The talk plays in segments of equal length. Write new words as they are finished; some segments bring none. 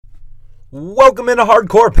Welcome into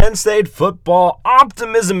Hardcore Penn State football.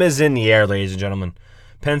 Optimism is in the air, ladies and gentlemen.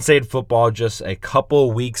 Penn State football just a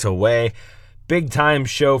couple weeks away. Big time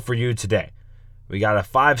show for you today. We got a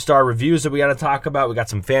 5-star reviews that we got to talk about. We got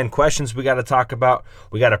some fan questions we got to talk about.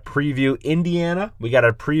 We got to preview Indiana. We got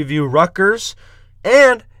to preview Rutgers.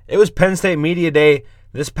 And it was Penn State Media Day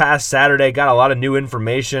this past Saturday. Got a lot of new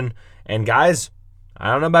information. And guys,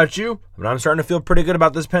 I don't know about you, but I'm starting to feel pretty good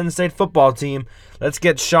about this Penn State football team. Let's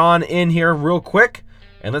get Sean in here real quick,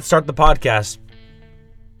 and let's start the podcast.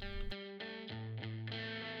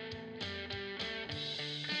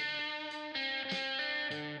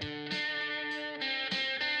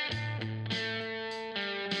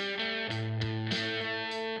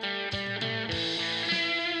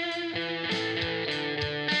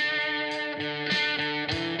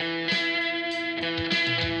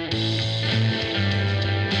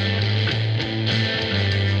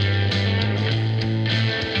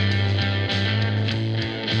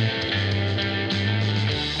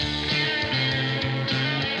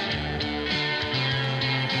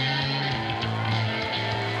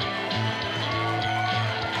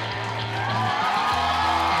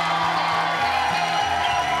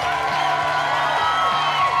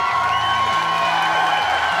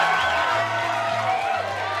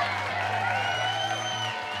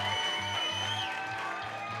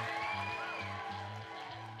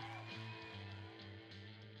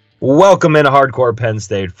 Welcome into Hardcore Penn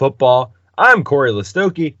State football. I'm Corey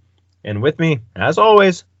Listoki, and with me, as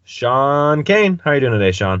always, Sean Kane. How are you doing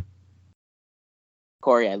today, Sean?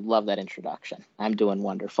 Corey, I love that introduction. I'm doing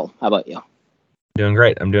wonderful. How about you? I'm doing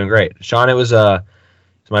great. Sean, it was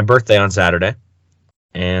my birthday on Saturday,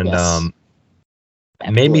 and Yes.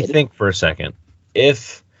 it made me think for a second.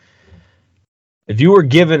 If it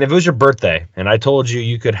was your birthday, and I told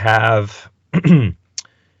you could have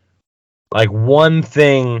like one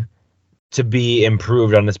thing to be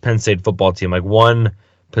improved on this Penn State football team, like one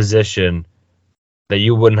position that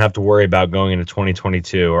you wouldn't have to worry about going into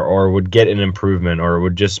 2022 or would get an improvement or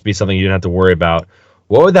would just be something you didn't have to worry about,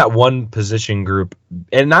 what would that one position group,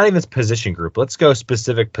 and not even position group, let's go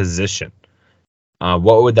specific position.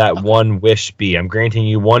 What would that one wish be? I'm granting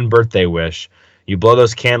you one birthday wish. You blow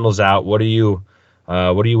those candles out. What are you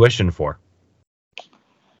wishing for?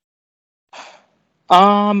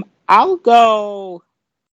 I'll go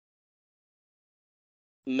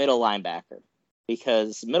middle linebacker,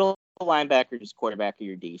 because middle linebacker is quarterback of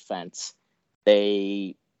your defense.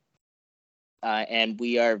 And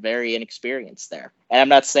we are very inexperienced there.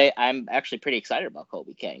 And I'm actually pretty excited about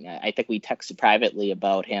Kobe King. I think we texted privately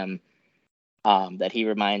about him. That he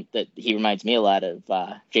reminds me a lot of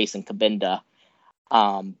Jason Kabinda.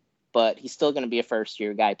 But he's still going to be a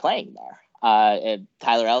first-year guy playing there. And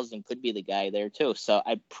Tyler Elsdon could be the guy there too. So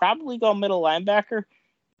I'd probably go middle linebacker.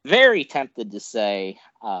 Very tempted to say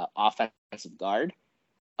offensive guard.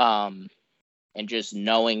 And just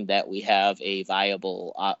knowing that we have a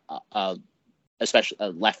viable, especially a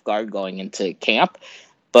left guard going into camp.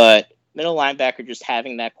 But middle linebacker, just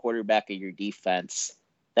having that quarterback of your defense,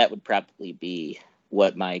 that would probably be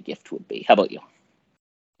what my gift would be. How about you?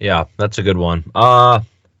 Yeah, that's a good one. I'd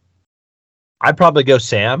probably go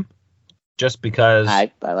Sam. Just because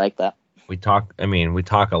I like that. We talk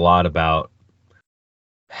a lot about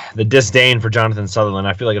the disdain for Jonathan Sutherland.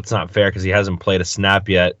 I feel like it's not fair because he hasn't played a snap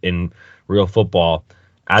yet in real football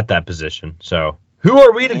at that position. So who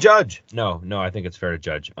are we to judge? No, I think it's fair to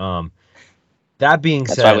judge. That being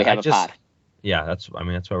said, that's why we have a pod. Yeah, that's why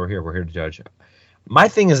we're here. We're here to judge. My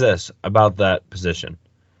thing is this about that position.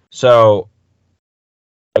 So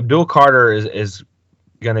Abdul Carter is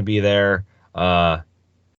going to be there.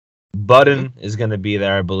 Budden is going to be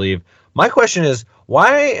there, I believe. My question is,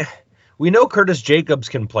 why? We know Curtis Jacobs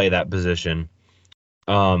can play that position.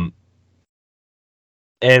 And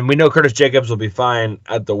we know Curtis Jacobs will be fine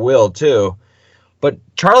at the will, too. But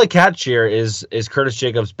Charlie Katshier is Curtis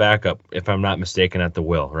Jacobs' backup, if I'm not mistaken, at the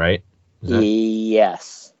will, right?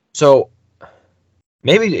 Yes. So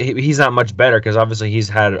maybe he's not much better because obviously he's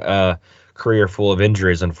had a career full of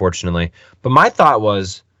injuries, unfortunately. But my thought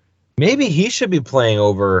was maybe he should be playing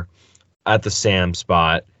over at the Sam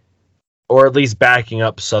spot, or at least backing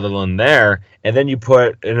up Sutherland there, and then you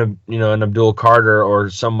put an Abdul Carter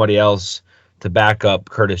or somebody else to back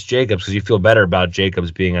up Curtis Jacobs because you feel better about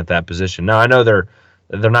Jacobs being at that position. Now I know they're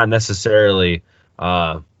not necessarily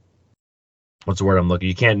what's the word I'm looking?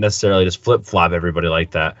 You can't necessarily just flip flop everybody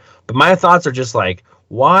like that. But my thoughts are just like,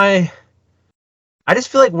 why? I just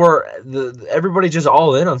feel like everybody's just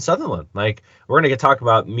all in on Sutherland. Like, we're going to talk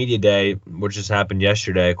about Media Day, which just happened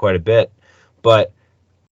yesterday quite a bit. But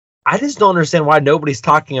I just don't understand why nobody's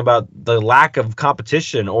talking about the lack of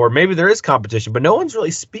competition, or maybe there is competition, but no one's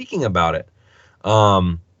really speaking about it.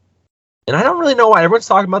 And I don't really know why everyone's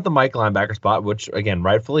talking about the Mike linebacker spot, which, again,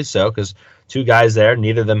 rightfully so, because two guys there,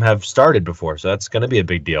 neither of them have started before, so that's going to be a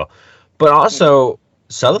big deal. But also,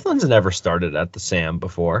 Sutherland's never started at the Sam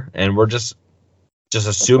before, and we're just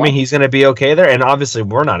assuming he's going to be okay there. And obviously,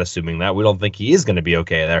 we're not assuming that. We don't think he is going to be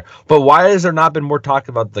okay there. But why has there not been more talk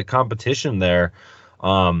about the competition there?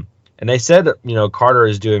 And they said, Carter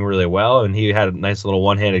is doing really well, and he had a nice little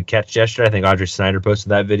one-handed catch yesterday. I think Audrey Snyder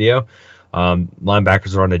posted that video.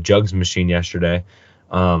 Linebackers were on a jugs machine yesterday.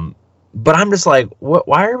 But I'm just like,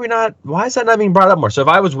 why is that not being brought up more? So if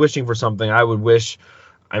I was wishing for something, I would wish,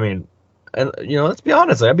 and let's be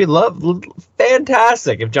honest, I'd be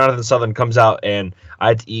fantastic if Jonathan Sutherland comes out and I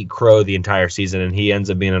had to eat crow the entire season and he ends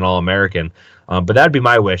up being an All-American. But that'd be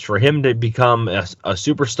my wish, for him to become a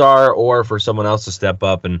superstar, or for someone else to step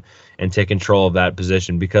up and take control of that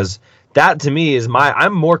position, because that to me is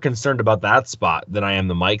I'm more concerned about that spot than I am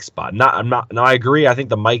the Mike spot. Now I agree, I think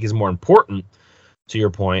the Mike is more important, to your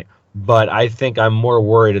point, but I think I'm more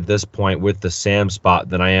worried at this point with the Sam spot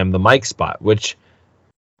than I am the Mike spot, which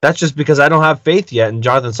that's just because I don't have faith yet in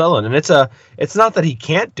Jonathan Sutherland. And it's not that he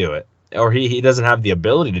can't do it, or he doesn't have the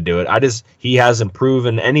ability to do it. He hasn't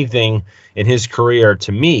proven anything in his career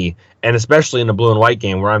to me, and especially in the blue and white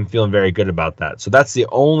game, where I'm feeling very good about that. So that's the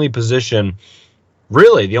only position,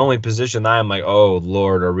 really the only position that I'm like, oh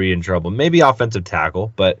Lord, are we in trouble? Maybe offensive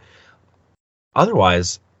tackle, but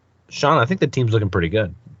otherwise, Sean, I think the team's looking pretty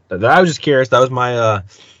good. I was just curious. That was my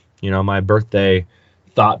my birthday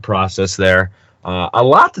thought process there. A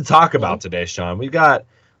lot to talk about today, Sean. We've got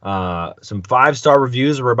some 5-star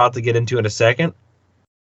reviews we're about to get into in a second.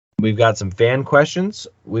 We've got some fan questions.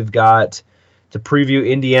 We've got to preview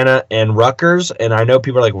Indiana and Rutgers. And I know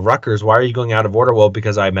people are like, Rutgers, why are you going out of order? Well,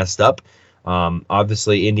 because I messed up.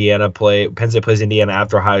 Obviously, Penn State plays Indiana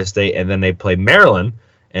after Ohio State, and then they play Maryland,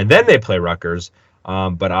 and then they play Rutgers.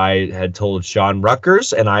 But I had told Sean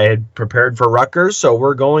Rutgers, and I had prepared for Rutgers, so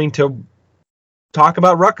we're going to talk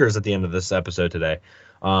about Rutgers at the end of this episode today.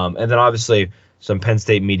 And then obviously some Penn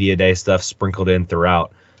State Media Day stuff sprinkled in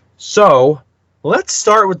throughout. So let's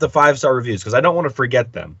start with the 5-star reviews, because I don't want to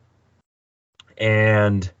forget them.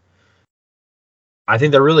 And I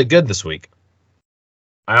think they're really good this week.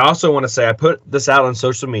 I also want to say I put this out on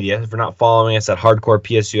social media. If you're not following us at Hardcore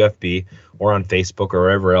PSUFB or on Facebook or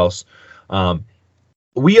wherever else,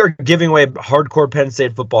 we are giving away Hardcore Penn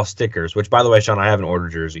State football stickers, which, by the way, Sean, I haven't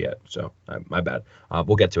ordered yours yet, so my bad.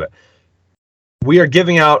 We'll get to it. We are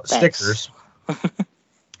giving out stickers.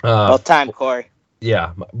 About time, Corey.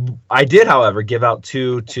 Yeah. I did, however, give out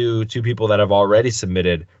two people that have already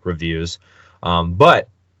submitted reviews, but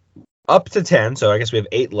up to 10, so I guess we have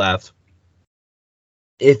 8 left.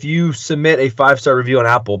 If you submit a 5-star review on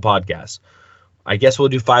Apple Podcasts, I guess we'll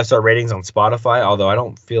do 5-star ratings on Spotify, although I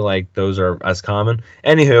don't feel like those are as common.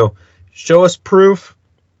 Anywho, show us proof.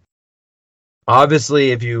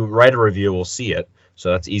 Obviously, if you write a review, we'll see it,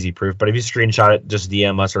 so that's easy proof. But if you screenshot it, just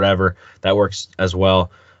DM us or whatever, that works as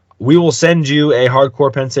well. We will send you a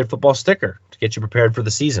Hardcore Penn State football sticker to get you prepared for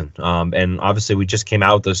the season. And obviously, we just came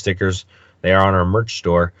out with those stickers. They are on our merch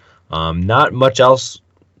store. Not much else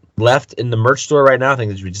left in the merch store right now. I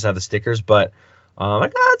think that we just have the stickers, but I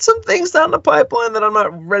got some things down the pipeline that I'm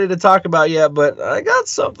not ready to talk about yet, but I got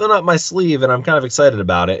something up my sleeve, and I'm kind of excited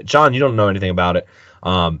about it. John, you don't know anything about it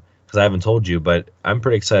because I haven't told you, but I'm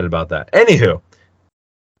pretty excited about that. Anywho,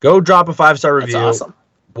 go drop a 5-star review. That's awesome.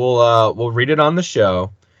 We'll read it on the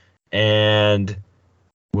show, and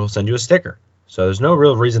we'll send you a sticker. So there's no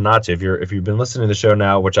real reason not to. If you've been listening to the show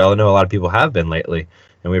now, which I know a lot of people have been lately,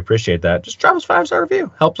 and we appreciate that, just drop us a 5-star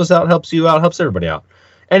review. Helps us out, helps you out, helps everybody out.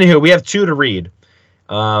 Anywho, we have 2 to read.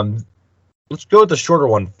 Let's go with the shorter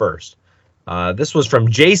one first. This was from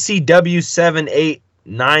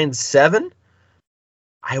JCW7897.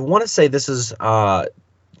 I want to say this is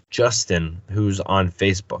Justin, who's on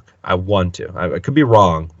Facebook. I want to. I could be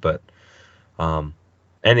wrong, but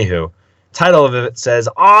anywho, title of it says,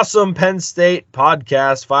 Awesome Penn State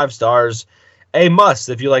Podcast, 5 stars. A must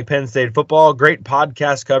if you like Penn State football. Great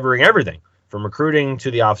podcast covering everything from recruiting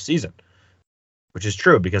to the off season. Which is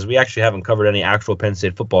true, because we actually haven't covered any actual Penn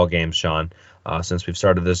State football games, Sean, since we've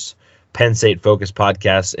started this Penn State focused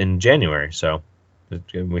podcast in January. So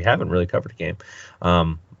we haven't really covered a game.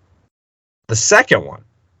 The second one,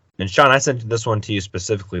 and Sean, I sent this one to you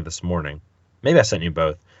specifically this morning. Maybe I sent you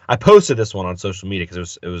both. I posted this one on social media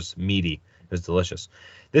because it was meaty. It was delicious.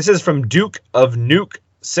 This is from Duke of Nuke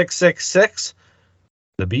 666,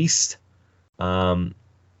 the Beast.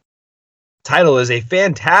 Title is a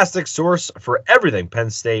fantastic source for everything Penn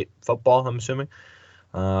State football, I'm assuming.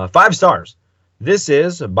 5 stars. This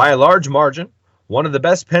is, by a large margin, one of the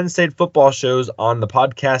best Penn State football shows on the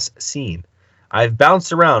podcast scene. I've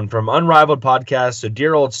bounced around from unrivaled podcasts to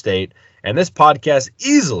dear old state, and this podcast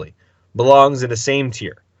easily belongs in the same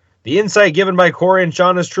tier. The insight given by Corey and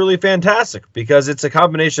Sean is truly fantastic because it's a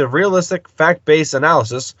combination of realistic, fact-based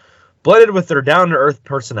analysis blended with their down-to-earth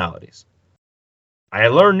personalities. I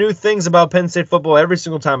learn new things about Penn State football every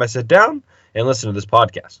single time I sit down and listen to this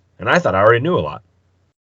podcast, and I thought I already knew a lot.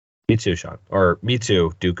 Me too, Sean. Or me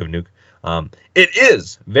too, Duke of Nuke. It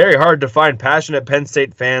is very hard to find passionate Penn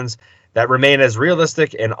State fans that remain as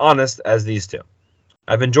realistic and honest as these two.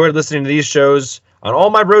 I've enjoyed listening to these shows on all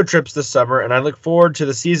my road trips this summer, and I look forward to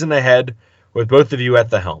the season ahead with both of you at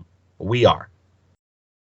the helm. We are.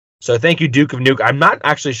 So thank you, Duke of Nuke. I'm not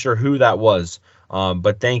actually sure who that was,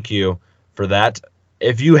 but thank you for that.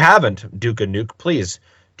 If you haven't, Duke of Nuke, please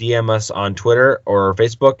DM us on Twitter or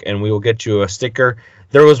Facebook, and we will get you a sticker.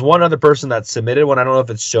 There was one other person that submitted one. I don't know if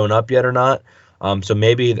it's shown up yet or not. So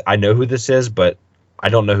maybe I know who this is, but I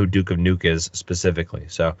don't know who Duke of Nuke is specifically.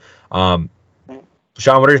 So, Sean,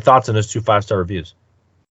 what are your thoughts on those 2 5-star reviews?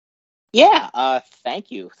 Yeah, thank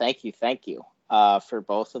you for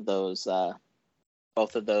both of those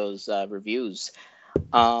reviews.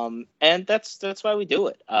 And that's why we do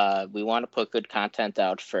it. We want to put good content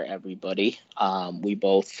out for everybody. We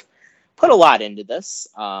both put a lot into this,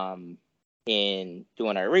 in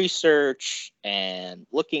doing our research and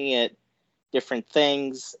looking at different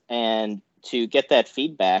things, and to get that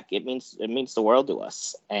feedback, it means the world to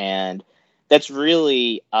us. And that's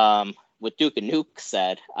really, what Duke and Nuke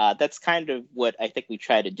said. That's kind of what I think we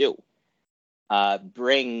try to do.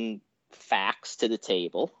 Bring facts to the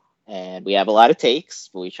table. And we have a lot of takes,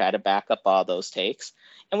 but we try to back up all those takes.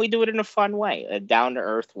 And we do it in a fun way, a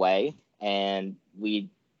down-to-earth way. And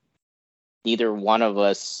neither one of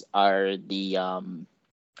us are the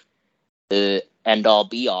end-all,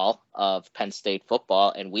 be-all of Penn State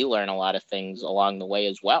football. And we learn a lot of things along the way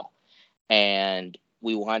as well. And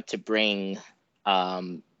we want to bring, at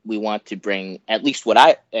least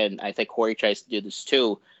and I think Corey tries to do this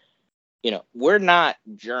too, we're not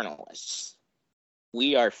journalists.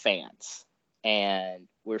 We are fans, and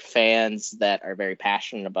we're fans that are very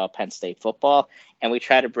passionate about Penn State football, and we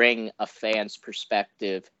try to bring a fan's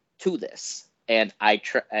perspective to this. And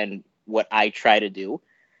what I try to do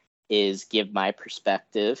is give my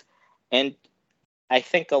perspective, and I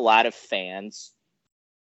think a lot of fans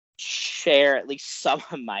share at least some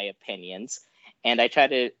of my opinions, and I try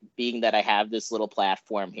to, being that I have this little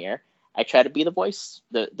platform here, I try to be the voice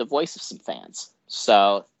of some fans.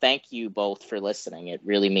 So thank you both for listening. It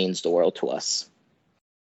really means the world to us.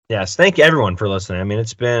 Yes, thank you everyone for listening. I mean,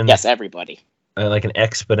 it's been everybody like an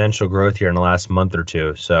exponential growth here in the last month or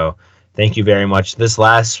two. So thank you very much. This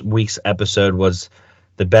last week's episode was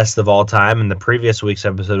the best of all time, and the previous week's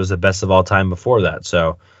episode was the best of all time before that.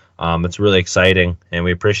 So it's really exciting, and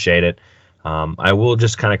we appreciate it. I will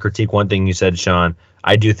just kind of critique one thing you said, Sean.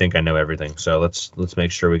 I do think I know everything, so let's make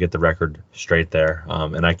sure we get the record straight there.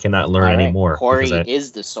 And I cannot learn any more. Corey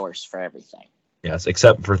is the source for everything. Yes,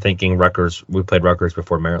 except for thinking Rutgers. We played Rutgers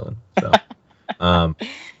before Maryland. So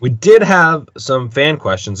we did have some fan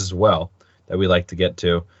questions as well that we like to get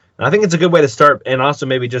to. And I think it's a good way to start. And also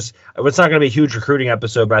maybe it's not going to be a huge recruiting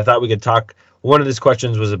episode, but I thought we could talk. One of these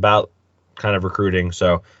questions was about kind of recruiting.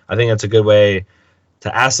 So I think that's a good way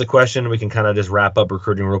to ask the question. We can kind of just wrap up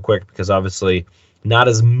recruiting real quick because obviously not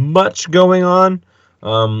as much going on.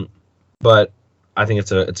 But I think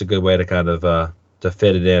it's a good way to kind of to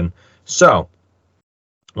fit it in. So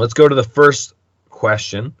let's go to the first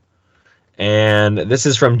question. And this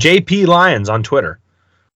is from JP Lyons on Twitter.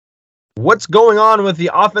 What's going on with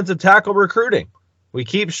the offensive tackle recruiting? We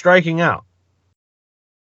keep striking out.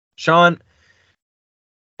 Sean,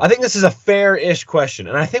 I think this is a fair-ish question,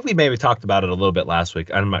 and I think we maybe talked about it a little bit last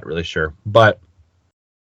week. I'm not really sure.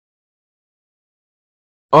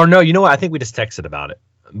 Oh, no, you know what? I think we just texted about it.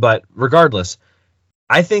 But regardless,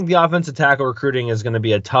 I think the offensive tackle recruiting is going to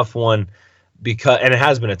be a tough one, and it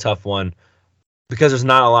has been a tough one, because there's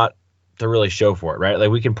not a lot to really show for it, right?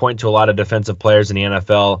 Like, we can point to a lot of defensive players in the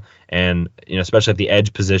NFL, and especially at the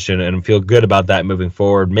edge position, and feel good about that moving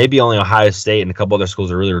forward. Maybe only Ohio State and a couple other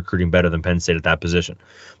schools are really recruiting better than Penn State at that position.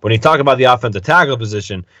 But when you talk about the offensive tackle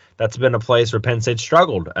position, that's been a place where Penn State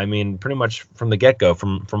struggled. I mean, pretty much from the get-go,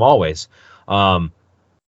 from always.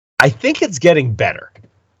 I think it's getting better.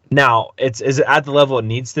 Now, is it at the level it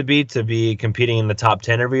needs to be competing in the top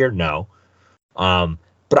 10 every year? No. But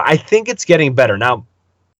I think it's getting better. Now,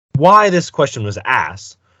 why this question was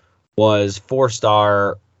asked was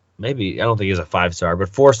 4-star maybe, I don't think he was a 5-star, but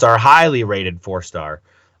 4-star, highly rated 4-star.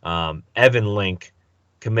 Evan Link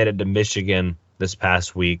committed to Michigan this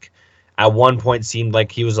past week. At one point, seemed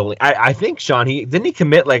like he was I think, Sean, he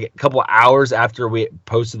commit like a couple hours after we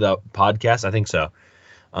posted the podcast. I think so.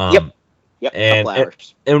 Yep. Um, Yep. and, Couple and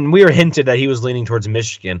hours. and we were hinted that he was leaning towards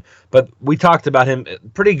Michigan, but we talked about him a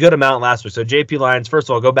pretty good amount last week. So JP Lyons, first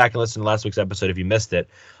of all, go back and listen to last week's episode if you missed it,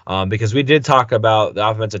 because we did talk about the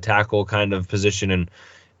offensive tackle kind of position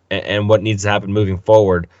and what needs to happen moving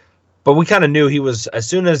forward. But we kind of knew he was, as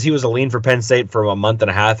soon as he was a lean for Penn State for a month and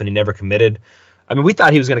a half and he never committed. I mean, we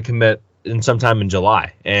thought he was going to commit in sometime in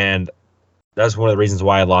July, and that's one of the reasons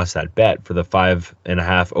why I lost that bet for the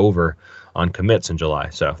 5.5 over on commits in July.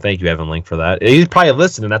 So thank you, Evan Link, for that. He's probably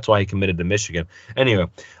listening. That's why he committed to Michigan. Anyway,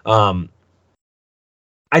 I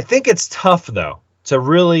think it's tough, though, to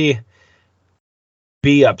really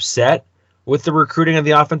be upset with the recruiting of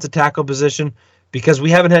the offensive tackle position because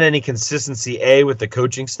we haven't had any consistency, A, with the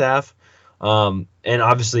coaching staff, and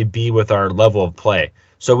obviously B, with our level of play.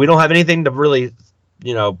 So we don't have anything to really,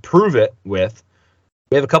 prove it with.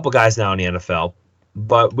 We have a couple guys now in the NFL,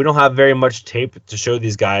 but we don't have very much tape to show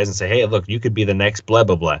these guys and say, hey, look, you could be the next blah,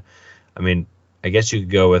 blah, blah. I mean, I guess you could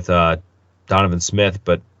go with Donovan Smith,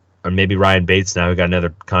 or maybe Ryan Bates now, who got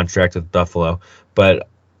another contract with Buffalo. But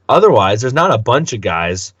otherwise, there's not a bunch of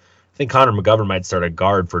guys. I think Connor McGovern might start a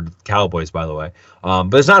guard for Cowboys, by the way. But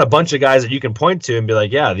there's not a bunch of guys that you can point to and be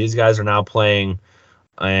like, yeah, these guys are now playing,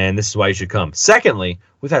 and this is why you should come. Secondly,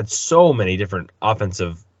 we've had so many different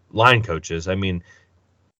offensive line coaches. I mean,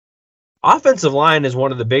 offensive line is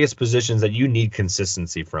one of the biggest positions that you need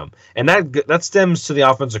consistency from. And that stems to the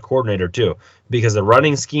offensive coordinator too, because the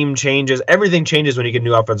running scheme changes. Everything changes when you get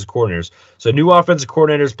new offensive coordinators. So new offensive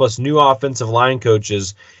coordinators plus new offensive line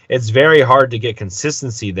coaches, it's very hard to get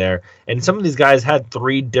consistency there. And some of these guys had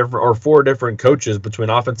 4 different coaches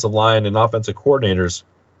between offensive line and offensive coordinators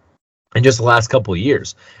in just the last couple of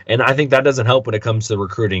years. And I think that doesn't help when it comes to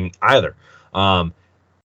recruiting either.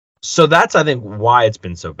 So that's, I think, why it's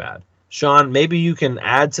been so bad. Sean, maybe you can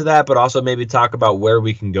add to that, but also maybe talk about where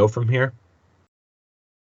we can go from here.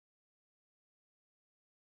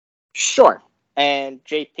 Sure. And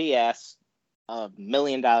JP asked a $1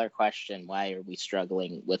 million question: why are we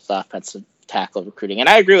struggling with offensive tackle recruiting? And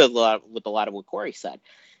I agree with a lot of what Corey said.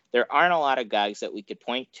 There aren't a lot of guys that we could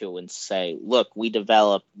point to and say, look, we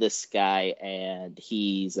developed this guy and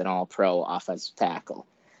he's an all-pro offensive tackle.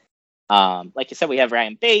 Like I said, we have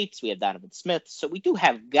Ryan Bates, we have Donovan Smith, so we do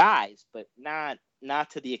have guys, but not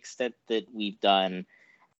to the extent that we've done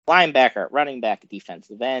linebacker, running back,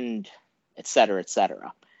 defensive end, et cetera, et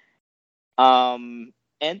cetera. And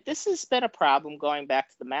this has been a problem going back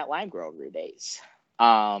to the Matt Limegrover days.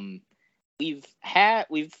 We've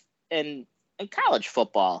in college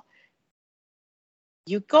football,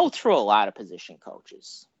 you go through a lot of position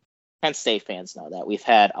coaches. Penn State fans know that. We've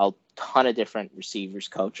had a ton of different receivers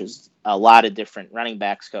coaches, a lot of different running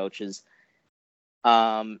backs coaches.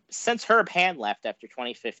 Since Herb Hand left after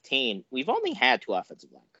 2015, we've only had 2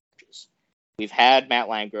 offensive line coaches. We've had Matt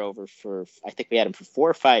Limegrover I think we had him for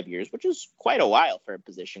 4 or 5 years, which is quite a while for a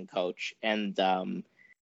position coach. And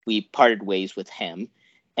we parted ways with him.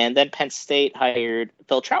 And then Penn State hired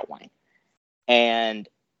Phil Troutwine. And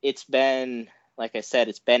it's been, like I said,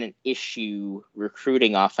 it's been an issue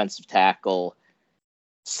recruiting offensive tackle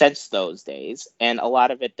since those days. And a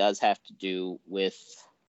lot of it does have to do with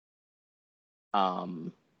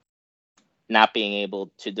not being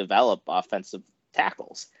able to develop offensive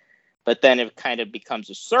tackles. But then it kind of becomes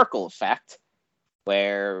a circle effect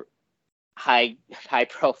where high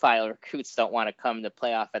profile recruits don't want to come to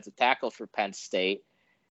play offensive tackle for Penn State.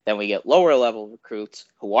 Then we get lower level recruits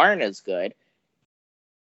who aren't as good,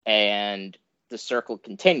 and the circle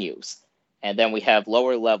continues. And then we have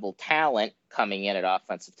lower level talent coming in at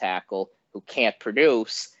offensive tackle who can't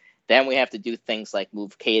produce. Then we have to do things like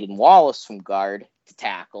move Caden Wallace from guard to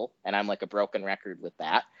tackle, and I'm like a broken record with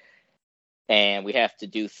that. And we have to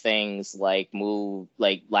do things like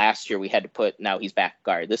last year we had to now he's back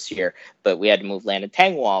guard this year, but we had to move Landon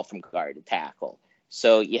Tangwall from guard to tackle.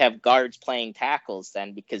 So you have guards playing tackles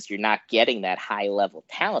then because you're not getting that high level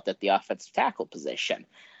talent at the offensive tackle position.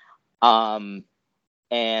 And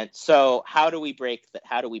so how do we break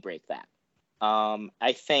that?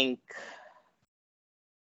 I think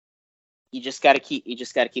you just got to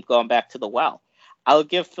keep going back to the well. I'll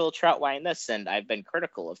give Phil Troutwine this, and I've been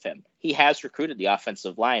critical of him. He has recruited the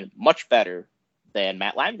offensive line much better than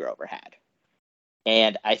Matt Limegrover had.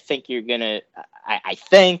 And I think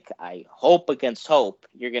I hope against hope,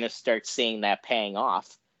 you're going to start seeing that paying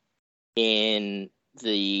off in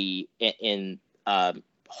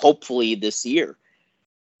hopefully this year.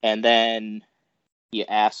 And then you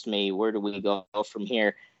asked me, where do we go from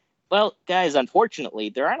here? Well, guys, unfortunately,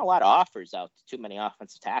 there aren't a lot of offers out to too many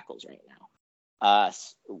offensive tackles right now.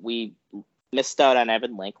 We missed out on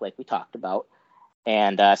Evan Link, like we talked about,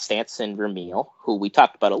 and Stanson Vermeil, who we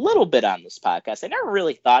talked about a little bit on this podcast. I never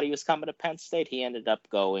really thought he was coming to Penn State. He ended up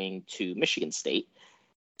going to Michigan State.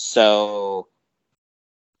 So,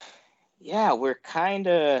 yeah, we're kind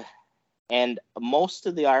of, and most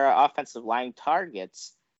of our offensive line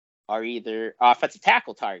targets are either offensive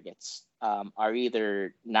tackle targets are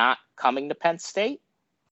either not coming to Penn State.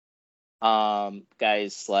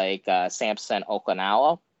 Guys like Samson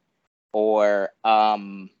Okinawa, or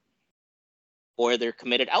they're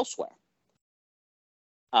committed elsewhere.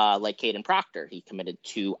 Like Caden Proctor, he committed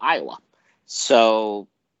to Iowa. So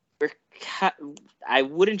I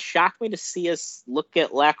wouldn't shock me to see us look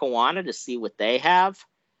at Lackawanna to see what they have,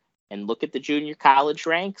 and look at the junior college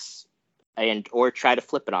ranks, or try to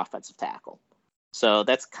flip an offensive tackle. So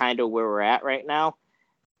that's kind of where we're at right now.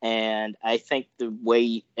 And I think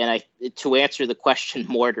to answer the question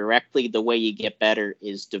more directly, the way you get better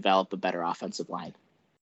is develop a better offensive line.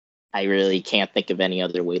 I really can't think of any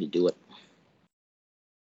other way to do it.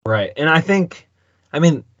 Right. And I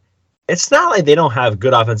mean, it's not like they don't have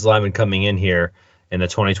good offensive linemen coming in here in the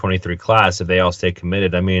 2023 class if they all stay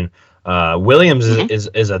committed. I mean, Williams is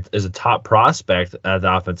a top prospect at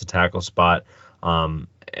the offensive tackle spot,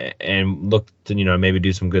 and look to maybe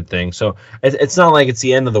do some good things. So it's not like it's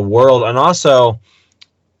the end of the world. And also,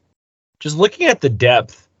 just looking at the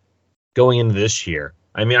depth going into this year,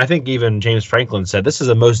 I mean, I think even James Franklin said this is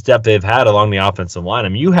the most depth they've had along the offensive line. I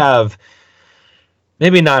mean, you have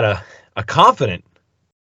maybe not a confident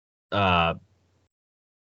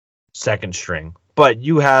second string, but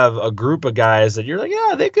you have a group of guys that you're like,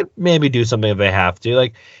 yeah, they could maybe do something if they have to.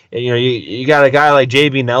 Like, you got a guy like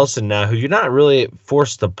J.B. Nelson now who you're not really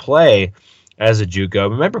forced to play as a JUCO.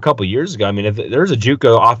 Remember a couple of years ago, I mean, if there's a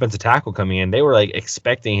JUCO offensive tackle coming in, they were like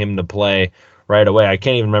expecting him to play right away. I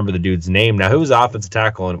can't even remember the dude's name now. Who was the offensive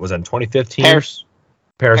tackle? And was that in 2015?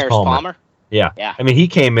 Paris Palmer. Yeah. I mean, he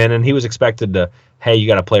came in and he was expected to, hey, you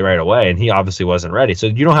got to play right away, and he obviously wasn't ready. So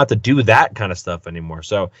you don't have to do that kind of stuff anymore.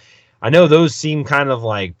 So I know those seem kind of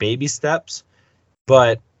like baby steps,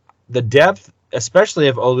 but the depth, especially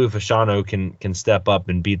if Olu Fashanu can step up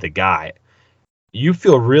and beat the guy, you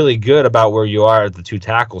feel really good about where you are at the two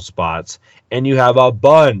tackle spots, and you have a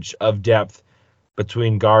bunch of depth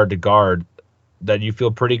between guard to guard that you feel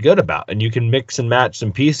pretty good about, and you can mix and match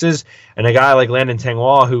some pieces. And a guy like Landon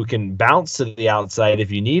Tangwa who can bounce to the outside if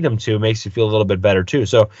you need him to makes you feel a little bit better too.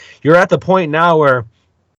 So you're at the point now where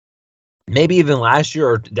maybe even last year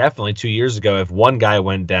or definitely 2 years ago, if one guy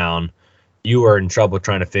went down, you were in trouble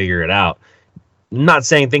trying to figure it out. I'm not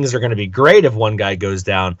saying things are going to be great if one guy goes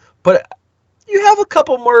down, but you have a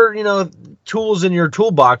couple more, tools in your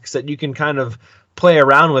toolbox that you can kind of play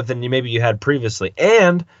around with than maybe you had previously.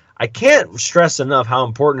 And I can't stress enough how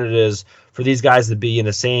important it is for these guys to be in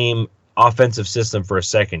the same offensive system for a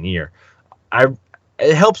second year.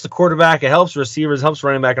 It helps the quarterback, it helps receivers, it helps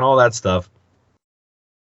running back and all that stuff.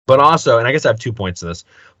 But also, and I guess I have 2 points to this,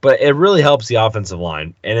 but it really helps the offensive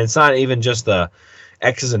line. And it's not even just the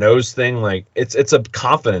X's and O's thing. Like, it's a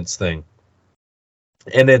confidence thing.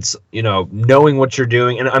 And it's, knowing what you're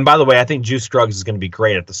doing. And by the way, I think Juice Scruggs is going to be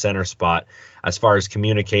great at the center spot as far as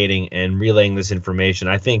communicating and relaying this information.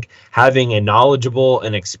 I think having a knowledgeable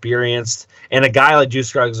and experienced, and a guy like Juice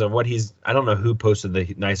Scruggs, and I don't know who posted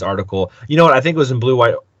the nice article. You know what? I think it was in Blue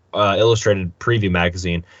White Illustrated Preview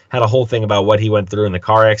magazine, had a whole thing about what he went through in the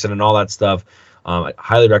car accident and all that stuff. I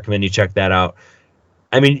highly recommend you check that out.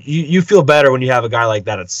 I mean, you feel better when you have a guy like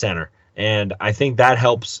that at center. And I think that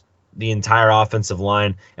helps the entire offensive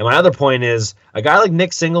line. And my other point is a guy like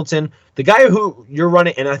Nick Singleton, the guy who you're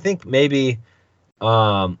running, and I think maybe,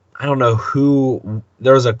 I don't know who,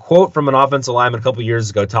 there was a quote from an offensive lineman a couple years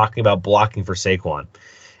ago talking about blocking for Saquon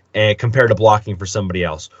and compared to blocking for somebody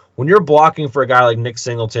else. When you're blocking for a guy like Nick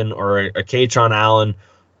Singleton or a Kaytron Allen,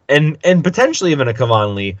 and potentially even a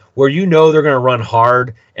Kevon Lee, where they're going to run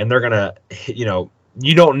hard and they're going to,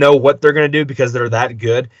 you don't know what they're going to do because they're that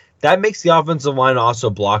good, that makes the offensive line also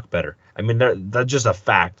block better. I mean, that's just a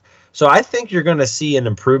fact. So I think you're going to see an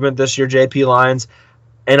improvement this year, JP Lyons.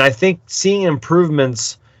 And I think seeing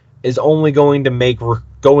improvements is only going to make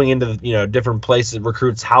going into different places,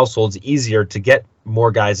 recruits, households easier to get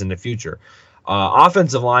more guys in the future.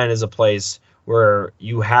 Offensive line is a place where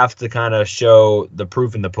you have to kind of show the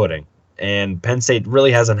proof in the pudding. And Penn State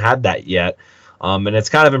really hasn't had that yet. And it's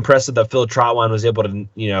kind of impressive that Phil Trotwine was able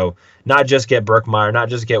to, not just get Burkmeyer, not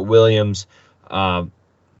just get Williams,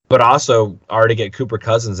 but also already get Cooper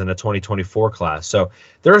Cousins in a 2024 class. So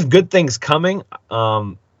there's good things coming.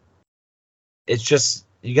 It's just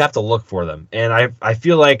you have to look for them. And I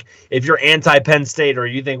feel like if you're anti-Penn State or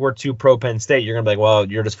you think we're too pro-Penn State, you're going to be like, well,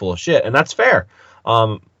 you're just full of shit. And that's fair.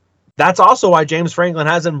 That's also why James Franklin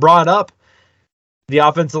hasn't brought up the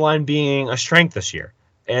offensive line being a strength this year.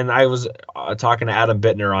 And I was talking to Adam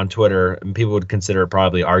Bittner on Twitter, and people would consider it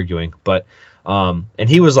probably arguing, but and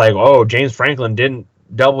he was like, "Oh, James Franklin didn't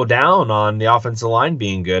double down on the offensive line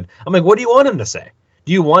being good." I'm like, "What do you want him to say?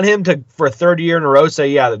 Do you want him to, for a third year in a row, say,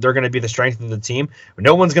 yeah, that they're going to be the strength of the team?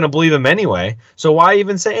 No one's going to believe him anyway. So why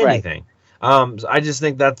even say Right. anything?" I just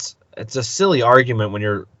think it's a silly argument when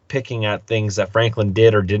you're picking at things that Franklin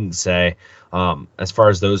did or didn't say, as far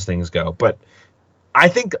as those things go. But I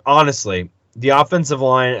think, honestly, the offensive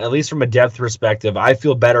line, at least from a depth perspective, I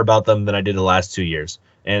feel better about them than I did the last 2 years.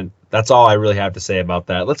 And that's all I really have to say about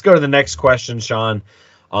that. Let's go to the next question, Sean.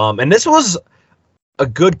 And this was a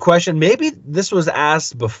good question. Maybe this was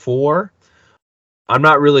asked before. I'm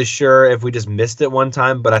not really sure if we just missed it one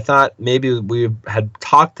time, but I thought maybe we had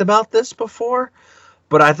talked about this before.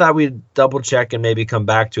 But I thought we'd double check and maybe come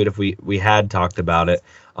back to it if we had talked about it.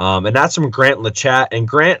 And that's from Grant Lachat. And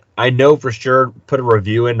Grant, I know for sure, put a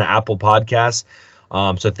review in the Apple Podcasts.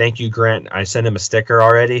 So thank you, Grant. I sent him a sticker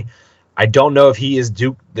already. I don't know if he is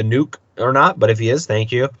Duke the Nuke or not, but if he is,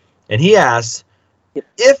 thank you. And he asked, Yep.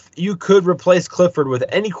 if you could replace Clifford with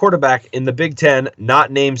any quarterback in the Big Ten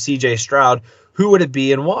not named C.J. Stroud, who would it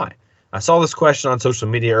be and why? I saw this question on social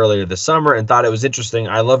media earlier this summer and thought it was interesting.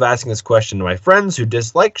 I love asking this question to my friends who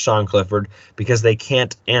dislike Sean Clifford because they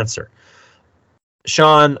can't answer.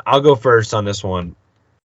 Sean, I'll go first on this one.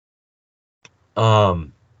 I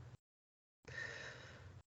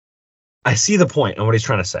see the point on what he's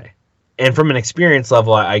trying to say. And from an experience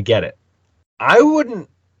level, I get it. I wouldn't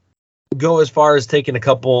go as far as taking a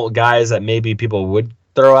couple guys that maybe people would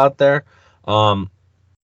throw out there.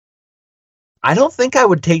 I don't think I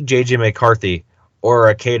would take J.J. McCarthy or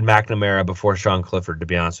a Cade McNamara before Sean Clifford, to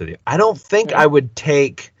be honest with you. I don't think I would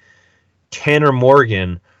take Tanner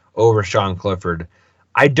Morgan over Sean Clifford.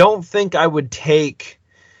 I don't think I would take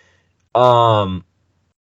Peyton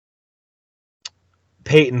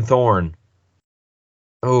Thorne.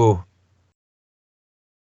 Oh.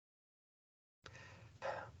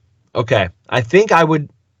 Okay. I think I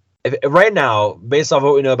would, right now, based off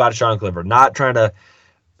what we know about Sean Clifford, not trying to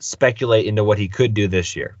speculate into what he could do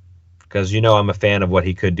this year, because I'm a fan of what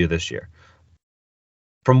he could do this year.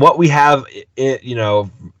 From what we have,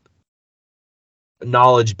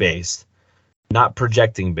 knowledge based, not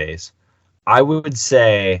projecting based, I would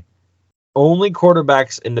say only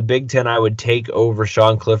quarterbacks in the Big Ten I would take over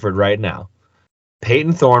Sean Clifford right now: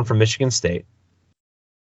 Peyton Thorne from Michigan State,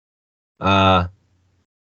 Tagovailoa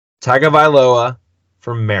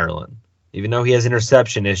from Maryland. Even though he has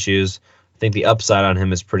interception issues, I think the upside on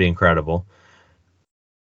him is pretty incredible.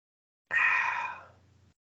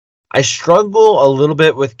 I struggle a little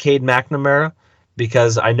bit with Cade McNamara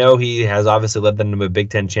because I know he has obviously led them to a Big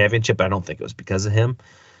Ten championship. But I don't think it was because of him.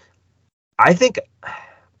 I think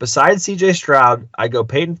besides C.J. Stroud, I go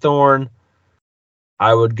Peyton Thorne.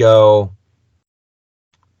 I would go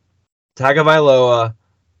Tagovailoa.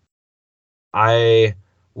 I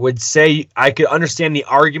would say I could understand the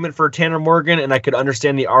argument for Tanner Morgan, and I could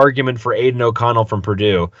understand the argument for Aiden O'Connell from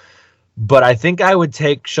Purdue. But I think I would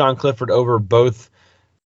take Sean Clifford over both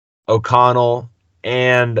O'Connell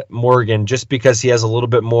and Morgan just because he has a little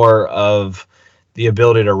bit more of the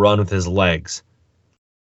ability to run with his legs.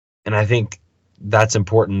 And I think that's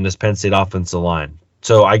important in this Penn State offensive line.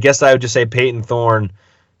 So I guess I would just say Peyton Thorne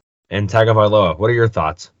and Tagovailoa. What are your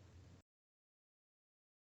thoughts?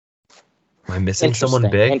 Am I missing someone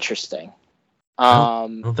big? Interesting. I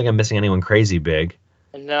don't think I'm missing anyone crazy big.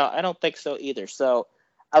 No, I don't think so either. So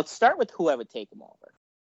I'll start with who I would take him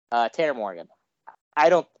over. Tanner Morgan. I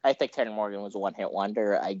think Tanner Morgan was a one-hit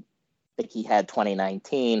wonder. I think he had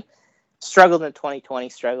 2019, struggled in 2020,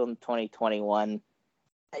 struggled in 2021.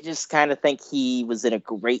 I just kind of think he was in a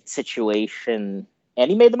great situation, and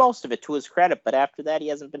he made the most of it to his credit. But after that, he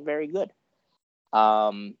hasn't been very good.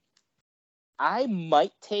 I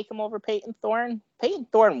might take him over Peyton Thorne. Peyton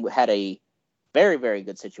Thorne had a very, very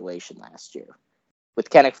good situation last year with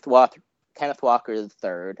Kenneth Walker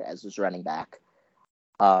III as his running back.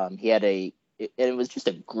 It was just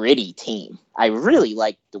a gritty team. I really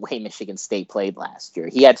liked the way Michigan State played last year.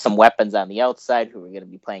 He had some weapons on the outside who were going to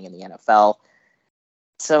be playing in the NFL.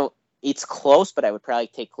 So it's close, but I would probably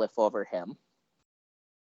take Cliff over him.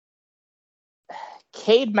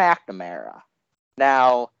 Cade McNamara.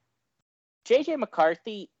 Now, J.J.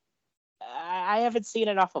 McCarthy, I haven't seen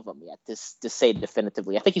enough of him yet to say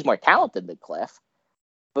definitively. I think he's more talented than Cliff,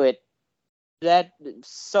 but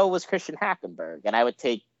so was Christian Hackenberg, and I would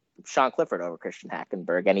take Sean Clifford over Christian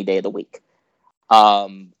Hackenberg any day of the week.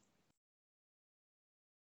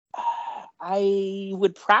 I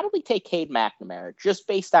would probably take Cade McNamara just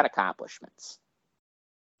based on accomplishments.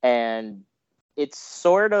 And it's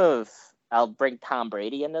sort of, I'll bring Tom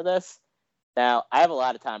Brady into this. Now, I have a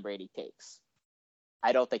lot of Tom Brady takes.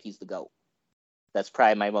 I don't think he's the GOAT. That's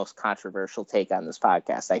probably my most controversial take on this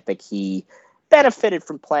podcast. I think he benefited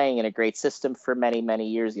from playing in a great system for many, many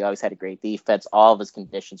years. He always had a great defense. All of his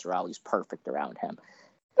conditions were always perfect around him.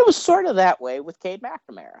 It was sort of that way with Cade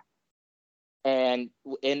McNamara. And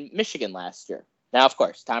in Michigan last year. Now, of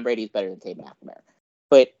course, Tom Brady is better than Cade McNamara.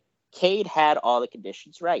 But Cade had all the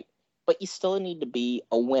conditions right. But you still need to be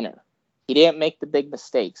a winner. He didn't make the big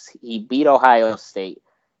mistakes. He beat Ohio State.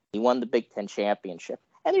 He won the Big Ten championship.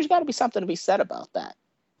 And there's got to be something to be said about that.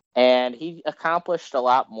 And he accomplished a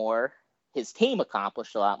lot more. His team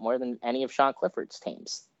accomplished a lot more than any of Sean Clifford's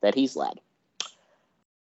teams that he's led.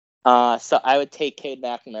 So I would take Cade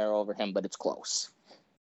McNamara over him, but it's close.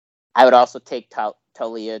 I would also take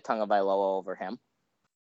Talia Tagovailoa over him.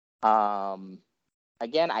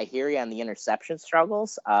 Again, I hear you on the interception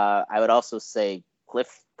struggles. I would also say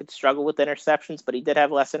Cliff could struggle with interceptions, but he did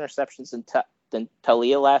have less interceptions than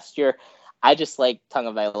Talia last year. I just like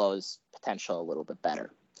Tagovailoa's potential a little bit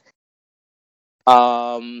better.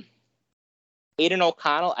 Aiden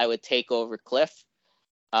O'Connell, I would take over Cliff.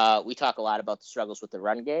 We talk a lot about the struggles with the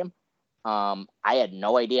run game. I had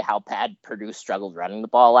no idea how bad Purdue struggled running the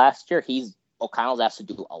ball last year. O'Connell's asked to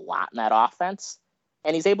do a lot in that offense,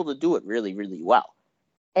 and he's able to do it really, really well.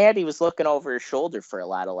 And he was looking over his shoulder for a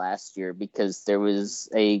lot of last year because there was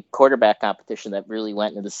a quarterback competition that really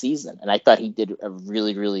went into the season. And I thought he did a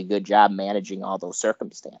really, really good job managing all those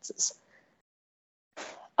circumstances.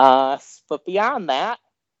 But beyond that,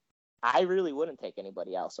 I really wouldn't take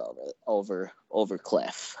anybody else over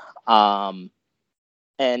Cliff. And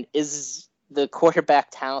is the quarterback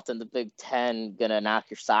talent in the Big Ten going to knock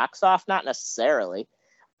your socks off? Not necessarily,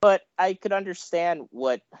 but I could understand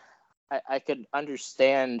what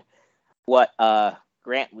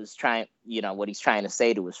Grant was trying, what he's trying to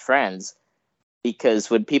say to his friends, because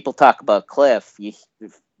when people talk about Cliff,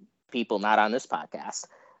 people not on this podcast,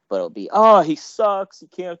 but it'll be, oh, he sucks. You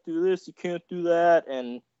can't do this. You can't do that.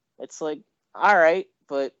 And it's like, all right,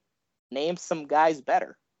 but name some guys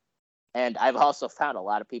better. And I've also found a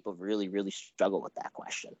lot of people really, really struggle with that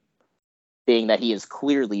question, being that he is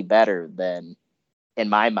clearly better than, in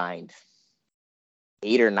my mind,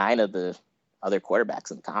 8 or 9 of the other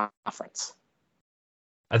quarterbacks in the conference.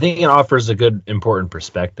 I think it offers a good, important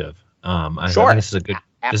perspective. I think this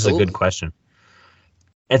is a good question.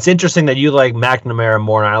 It's interesting that you like McNamara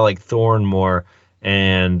more and I like Thorne more,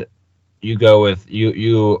 and you go with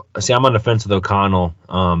you. See, I'm on the fence with O'Connell.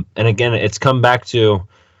 And again, it's come back to,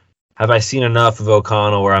 have I seen enough of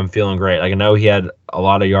O'Connell where I'm feeling great? Like, I know he had a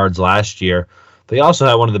lot of yards last year, but he also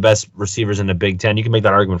had one of the best receivers in the Big Ten. You can make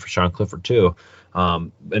that argument for Sean Clifford too,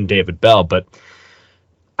 and David Bell, but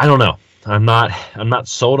I don't know. I'm not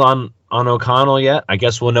sold on O'Connell yet. I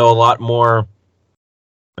guess we'll know a lot more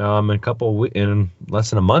in less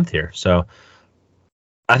than a month here. So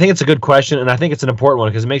I think it's a good question, and I think it's an important one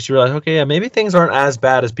because it makes you realize, okay, yeah, maybe things aren't as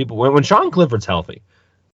bad as people. When Sean Clifford's healthy,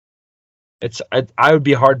 I would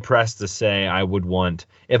be hard pressed to say I would want,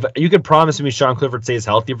 if you could promise me Sean Clifford stays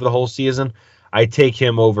healthy for the whole season, I take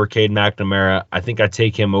him over Cade McNamara. I think I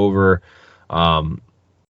take him over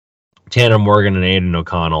Tanner Morgan and Aiden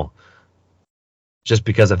O'Connell, just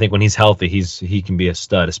because I think when he's healthy, he can be a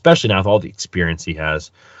stud, especially now with all the experience he has.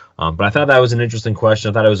 But I thought that was an interesting question.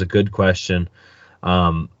 I thought it was a good question.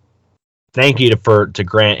 Thank you to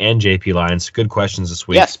Grant and JP Lyons. Good questions this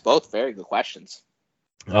week. Yes, both very good questions.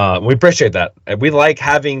 We appreciate that. We like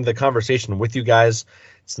having the conversation with you guys.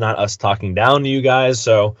 It's not us talking down to you guys,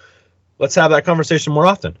 so let's have that conversation more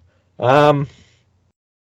often.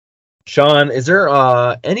 Sean, is there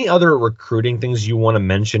any other recruiting things you want to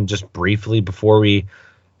mention just briefly before we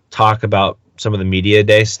talk about some of the media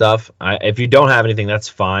day stuff? If you don't have anything, that's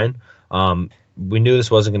fine. We knew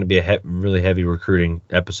this wasn't going to be a really heavy recruiting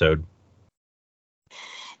episode.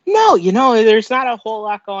 No, there's not a whole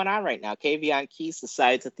lot going on right now. Kavion Keys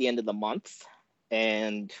decides at the end of the month,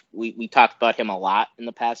 and we talked about him a lot in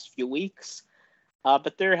the past few weeks,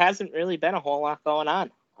 but there hasn't really been a whole lot going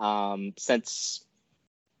on since,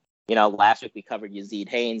 last week we covered Yazid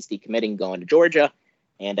Haynes decommitting, going to Georgia,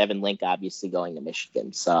 and Evan Link obviously going to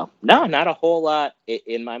Michigan. So, no, not a whole lot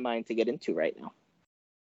in my mind to get into right now.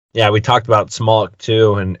 Yeah, we talked about Smolik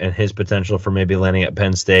too, and his potential for maybe landing at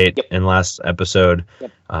Penn State Yep. in last episode.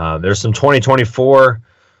 Yep. There's some 2024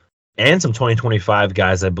 and some 2025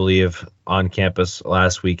 guys, I believe, on campus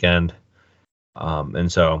last weekend.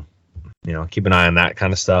 And so, keep an eye on that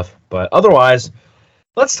kind of stuff. But otherwise,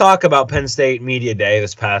 let's talk about Penn State Media Day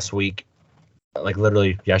this past week, like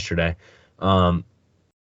literally yesterday. I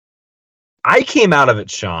came out of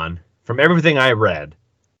it, Sean, from everything I read,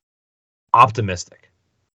 optimistic.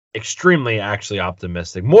 Extremely actually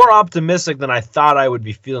optimistic. More optimistic than I thought I would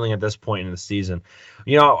be feeling at this point in the season.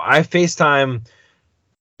 I FaceTime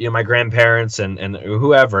my grandparents and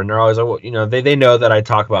whoever, and they're always like, well, they know that I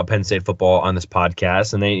talk about Penn State football on this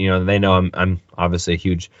podcast, and they know I'm obviously a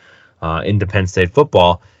huge into Penn State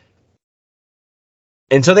football.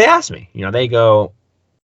 And so they ask me, they go,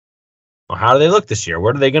 well, how do they look this year?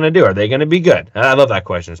 What are they going to do? Are they going to be good? And I love that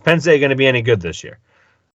question. Is Penn State going to be any good this year?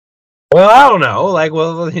 Well, I don't know. Like,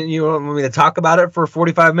 well, you want me to talk about it for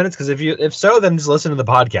 45 minutes? Because if so, then just listen to the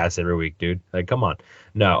podcast every week, dude. Like, come on.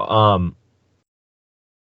 No.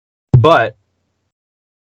 But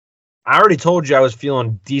I already told you I was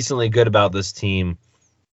feeling decently good about this team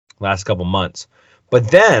last couple months. But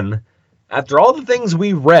then, after all the things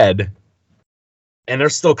we read, and they're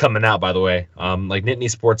still coming out, by the way. Like Nittany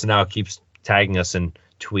Sports Now keeps tagging us in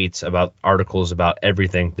tweets about articles about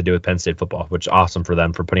everything to do with Penn State football, which is awesome for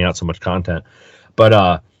them for putting out so much content.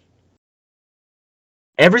 But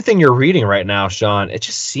everything you're reading right now, Sean, it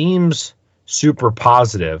just seems super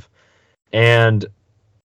positive, and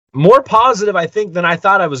more positive, I think, than I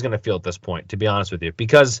thought I was going to feel at this point, to be honest with you,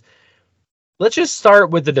 because let's just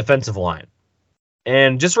start with the defensive line.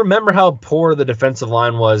 And just remember how poor the defensive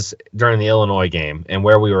line was during the Illinois game and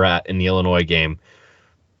where we were at in the Illinois game,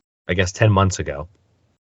 I guess, 10 months ago.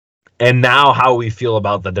 And now how we feel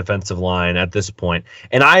about the defensive line at this point.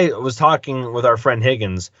 And I was talking with our friend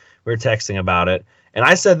Higgins. We were texting about it. And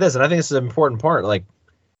I said this, and I think this is an important part. Like,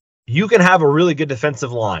 you can have a really good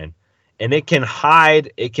defensive line, and it can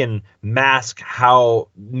hide, it can mask how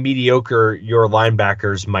mediocre your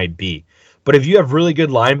linebackers might be. But if you have really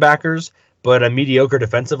good linebackers, but a mediocre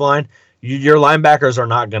defensive line, your linebackers are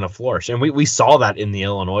not going to flourish. And we saw that in the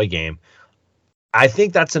Illinois game. I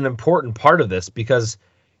think that's an important part of this because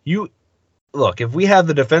if we have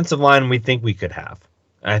the defensive line we think we could have,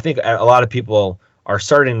 and I think a lot of people are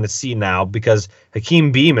starting to see now because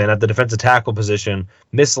Hakeem Beamon at the defensive tackle position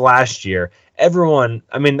missed last year. Everyone,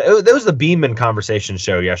 there was the Beamon conversation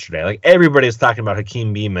show yesterday. Like, everybody is talking about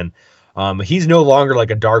Hakeem Beamon. He's no longer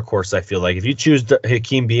like a dark horse, I feel like. If you choose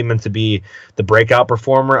Hakeem Beamon to be the breakout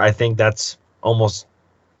performer, I think that's almost,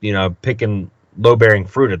 picking low-bearing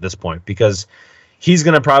fruit at this point because he's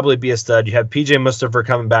going to probably be a stud. You have PJ Mustipher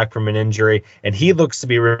coming back from an injury, and he looks to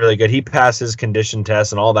be really good. He passed his condition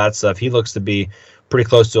test and all that stuff. He looks to be pretty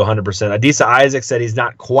close to 100%. Adisa Isaac said he's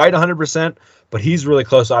not quite 100%, but he's really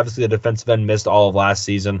close. Obviously, the defensive end missed all of last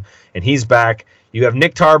season, and he's back. You have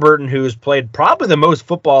Nick Tarburton, who's played probably the most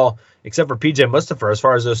football except for PJ Mustipher as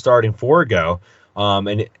far as those starting four go.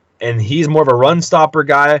 And he's more of a run stopper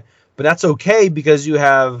guy, but that's okay because you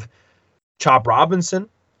have Chop Robinson,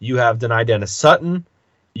 you have Denai Dennis Sutton,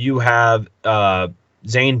 you have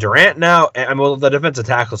Zane Durant now, and the defensive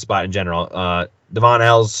tackle spot in general. Devon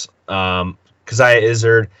Ells, Keziah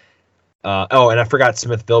Izzard, and I forgot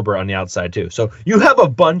Smith Bilber on the outside too. So you have a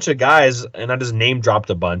bunch of guys, and I just name dropped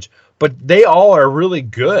a bunch, but they all are really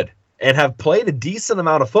good and have played a decent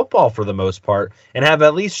amount of football for the most part and have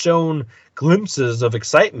at least shown glimpses of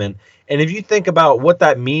excitement. And if you think about what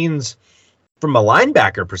that means from a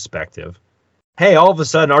linebacker perspective, hey, all of a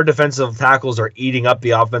sudden our defensive tackles are eating up the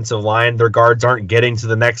offensive line. Their guards aren't getting to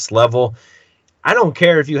the next level. I don't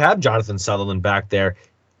care if you have Jonathan Sutherland back there.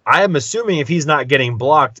 I am assuming if he's not getting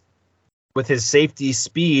blocked with his safety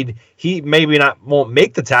speed, he maybe won't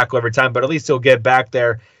make the tackle every time, but at least he'll get back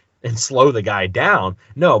there and slow the guy down.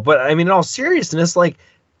 No, but in all seriousness, like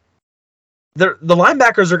the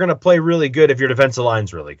linebackers are going to play really good if your defensive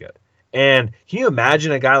line's really good. And can you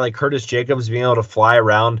imagine a guy like Curtis Jacobs being able to fly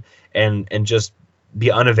around and just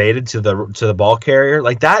be unabated to the ball carrier?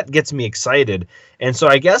 Like, that gets me excited. And so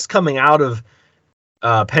I guess coming out of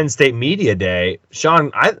Penn State Media Day,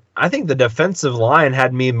 Sean, I think the defensive line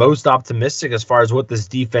had me most optimistic as far as what this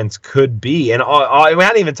defense could be. And we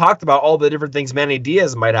hadn't even talked about all the different things Manny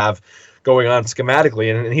Diaz might have going on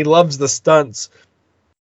schematically. And he loves the stunts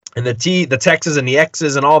and the Texas and the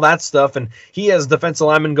X's and all that stuff. And he has defensive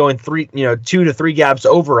linemen going 2 to 3 gaps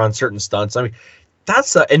over on certain stunts. I mean,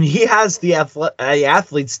 and he has the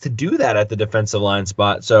athletes to do that at the defensive line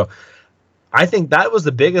spot. So I think that was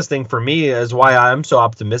the biggest thing for me is why I'm so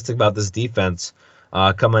optimistic about this defense.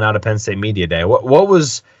 coming out of Penn State Media Day. What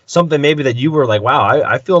was something maybe that you were like, wow,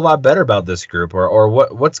 I feel a lot better about this group, or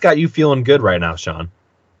what's got you feeling good right now, Sean?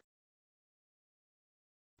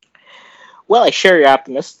 Well, I share your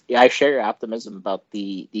optimism about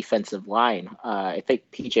the defensive line. I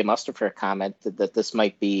think PJ Mustafer commented that this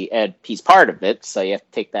might be, and he's part of it, so you have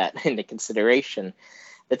to take that into consideration,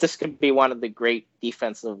 that this could be one of the great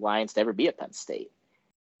defensive lines to ever be at Penn State.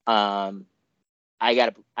 I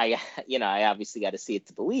obviously got to see it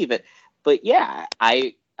to believe it, but yeah,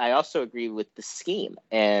 I also agree with the scheme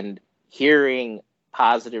and hearing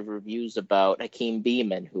positive reviews about Hakeem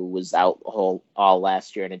Beamon, who was out all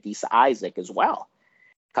last year, and Adisa Isaac as well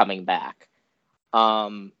coming back.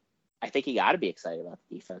 I think you got to be excited about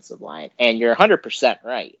the defensive line, and you're 100%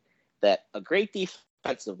 right that a great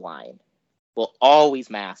defensive line will always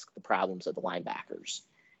mask the problems of the linebackers,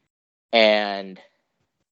 and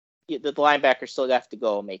the linebackers still have to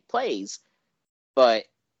go make plays,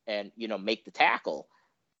 and make the tackle.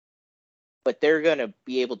 But they're going to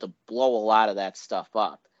be able to blow a lot of that stuff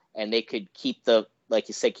up. And they could keep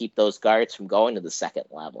keep those guards from going to the second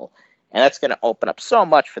level. And that's going to open up so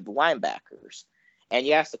much for the linebackers. And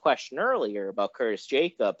you asked the question earlier about Curtis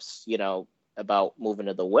Jacobs, about moving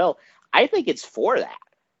to the will. I think it's for that.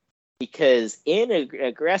 Because in an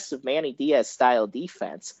aggressive Manny Diaz style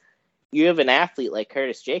defense, you have an athlete like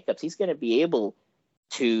Curtis Jacobs. He's going to be able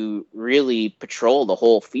to really patrol the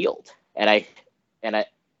whole field. And I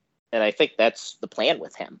think that's the plan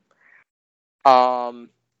with him. I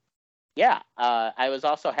was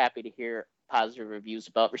also happy to hear positive reviews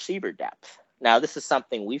about receiver depth. Now, this is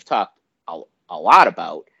something we've talked a lot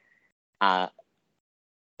about,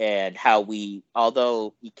 and how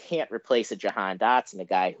although you can't replace a Jahan Dotson, a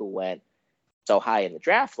guy who went so high in the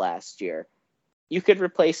draft last year, you could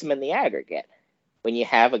replace him in the aggregate. When you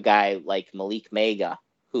have a guy like Malik Mega,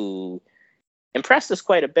 who impressed us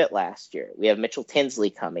quite a bit last year. We have Mitchell Tinsley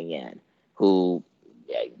coming in, who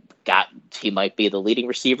he might be the leading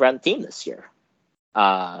receiver on the team this year.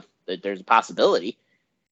 There's a possibility.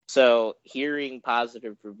 So hearing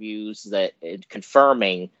positive reviews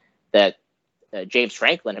confirming that James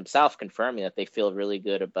Franklin himself confirming that they feel really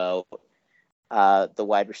good about the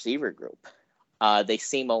wide receiver group. They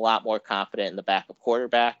seem a lot more confident in the backup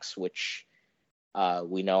quarterbacks, which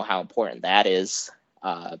we know how important that is.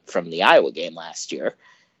 From the Iowa game last year.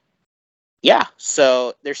 Yeah,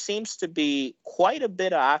 so there seems to be quite a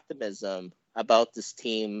bit of optimism about this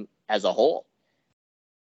team as a whole.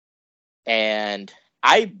 And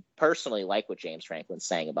I personally like what James Franklin's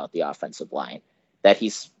saying about the offensive line, that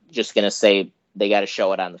he's just going to say they got to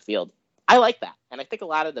show it on the field. I like that. And I think a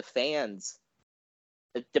lot of the fans,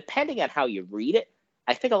 depending on how you read it,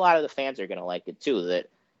 I think a lot of the fans are going to like it too, that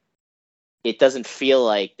it doesn't feel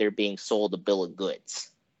like they're being sold a bill of goods.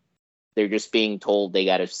 They're just being told they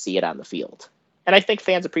got to see it on the field. And I think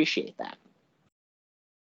fans appreciate that.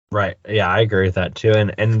 Right. Yeah, I agree with that too.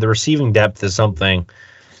 And the receiving depth is something.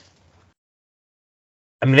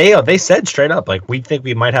 I mean, they said straight up, like, we think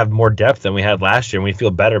we might have more depth than we had last year, and we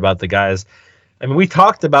feel better about the guys. I mean, we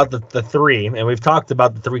talked about the three, and we've talked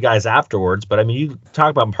about the three guys afterwards, but I mean, you talk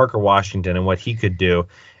about Parker Washington and what he could do,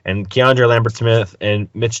 and Keandre Lambert-Smith and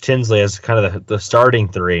Mitch Tinsley as kind of the starting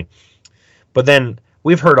three. But then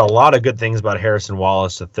we've heard a lot of good things about Harrison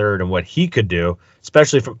Wallace III and what he could do,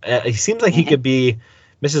 especially from he seems like he could be,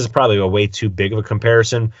 this is probably a way too big of a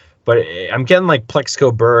comparison, but I'm getting like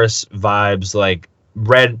Plexico Burris vibes, like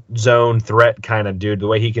red zone threat kind of dude, the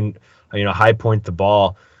way he can, high point the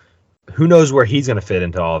ball. Who knows where he's going to fit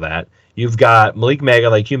into all that? You've got Malik Mega,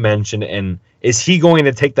 like you mentioned, and is he going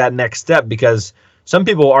to take that next step? Because some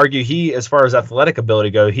people argue he, as far as athletic ability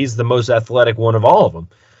go, he's the most athletic one of all of them.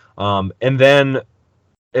 And then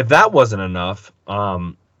if that wasn't enough,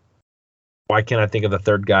 why can't I think of the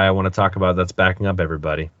third guy I want to talk about that's backing up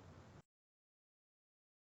everybody?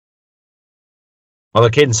 Although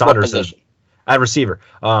Caden Saunders is at receiver.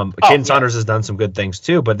 Caden Saunders has done some good things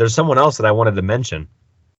too, but there's someone else that I wanted to mention.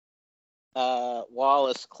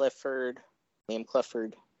 Wallace, Clifford, Liam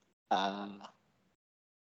Clifford. Dotton?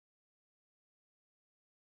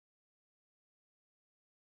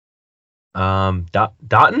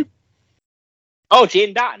 Oh,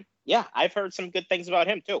 Jaden Dotton. Yeah, I've heard some good things about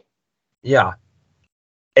him too. Yeah.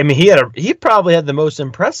 I mean, he probably had the most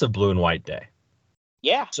impressive blue and white day.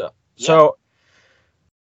 Yeah. So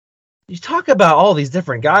you talk about all these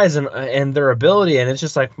different guys and their ability, and it's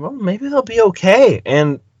just like, well, maybe they'll be okay.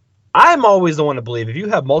 And I'm always the one to believe if you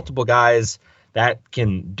have multiple guys that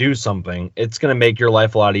can do something, it's going to make your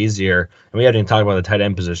life a lot easier. And we haven't even talked about the tight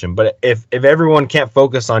end position, but if everyone can't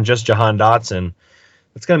focus on just Jahan Dotson,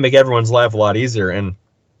 it's going to make everyone's life a lot easier. And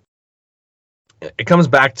it comes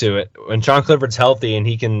back to it. When Sean Clifford's healthy and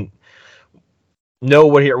he can know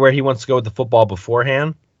where he wants to go with the football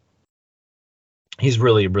beforehand, he's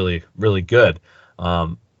really, really, really good.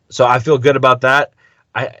 So I feel good about that.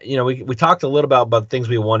 We talked a little about things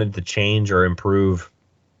we wanted to change or improve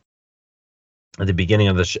at the beginning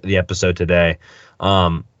of the episode today.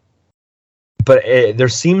 But there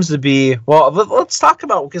seems to be, well, let's talk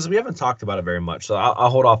about, because we haven't talked about it very much, so I'll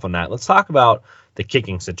hold off on that. Let's talk about the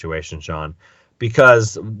kicking situation, Sean,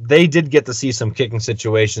 because they did get to see some kicking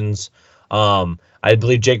situations. I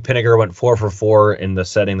believe Jake Pinniger went 4 for 4 in the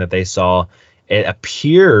setting that they saw. It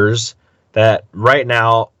appears that right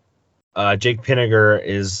now Jake Pinniger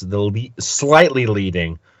is slightly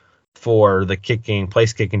leading for the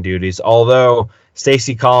place kicking duties, although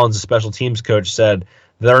Stacey Collins, the special teams coach, said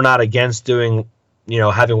they're not against doing,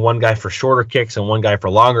 having one guy for shorter kicks and one guy for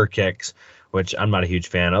longer kicks, which I'm not a huge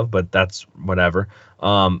fan of, but that's whatever.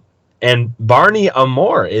 And Barney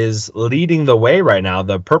Amore is leading the way right now.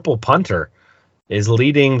 The purple punter is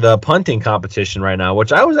leading the punting competition right now,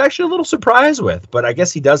 which I was actually a little surprised with, but I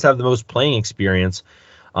guess he does have the most playing experience.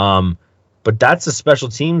 But that's a special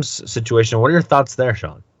teams situation. What are your thoughts there,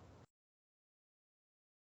 Sean?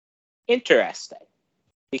 Interesting,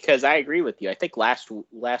 because I agree with you. I think last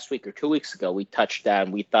week or 2 weeks ago we touched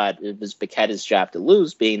on, we thought it was Biquetta's job to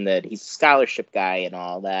lose, being that he's a scholarship guy and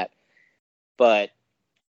all that. But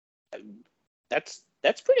that's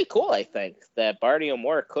pretty cool, I think, that Barney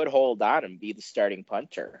Amore could hold on and be the starting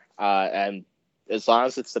punter. And as long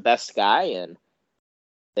as it's the best guy and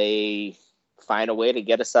they find a way to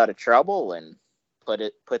get us out of trouble and put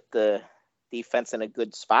the defense in a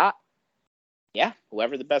good spot, yeah,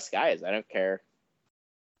 whoever the best guy is, I don't care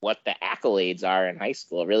what the accolades are in high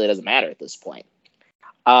school. It really doesn't matter at this point.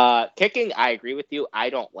 Kicking, I agree with you.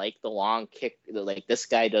 I don't like the long kick. Like, this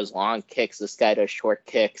guy does long kicks, this guy does short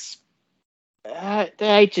kicks.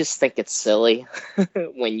 I just think it's silly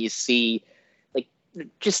when you see, like,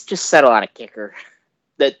 just settle on a kicker.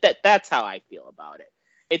 That's how I feel about it.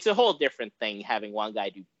 It's a whole different thing having one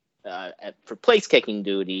guy do for place kicking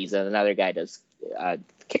duties and another guy does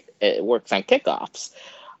works on kickoffs.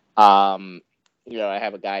 I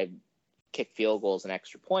have a guy kick field goals and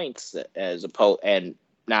extra points as opposed and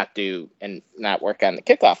not work on the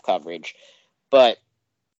kickoff coverage. But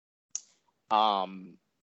I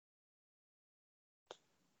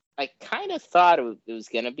kind of thought it was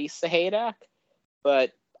going to be Sahadak,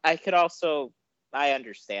 but I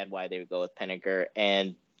understand why they would go with Pinniger,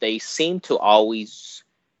 and they seem to always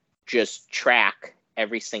just track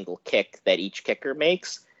every single kick that each kicker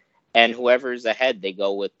makes, and whoever's ahead they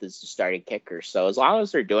go with as the starting kicker. So as long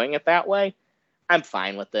as they're doing it that way, I'm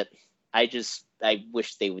fine with it. I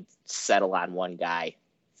wish they would settle on one guy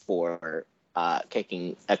for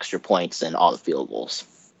kicking extra points and all the field goals.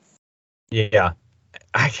 Yeah.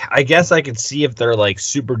 I guess I could see if they're like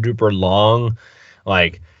super duper long,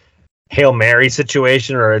 like Hail Mary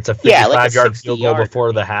situation, or it's a 55-yard field goal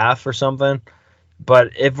before the half or something.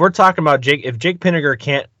 But if we're talking about if Jake Pinniger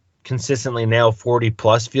can't consistently nail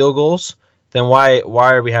 40-plus field goals, then why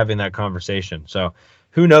are we having that conversation? So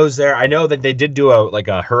who knows there? I know that they did do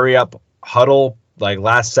a hurry-up huddle, like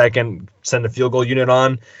last second, send a field goal unit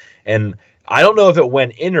on, and I don't know if it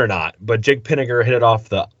went in or not, but Jake Pinniger hit it off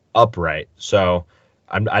the upright. So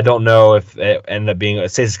I don't know if it ended up being –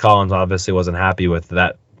 Stacey Collins obviously wasn't happy with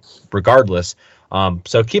that regardless.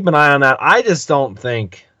 So keep an eye on that. I just don't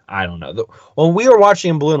think – I don't know. When we were watching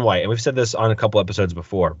in blue and white, and we've said this on a couple episodes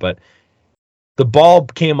before, but the ball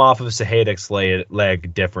came off of Sahadek's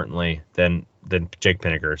leg differently than Jake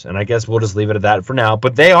Pinniger's. And I guess we'll just leave it at that for now.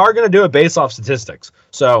 But they are going to do it based off statistics.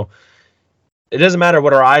 So it doesn't matter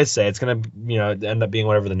what our eyes say. It's going to end up being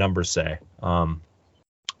whatever the numbers say.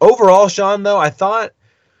 Overall, Sean, though, I thought,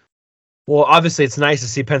 well, obviously it's nice to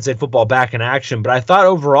see Penn State football back in action, but I thought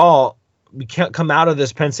overall we can't come out of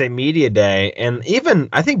this Penn State Media Day, and even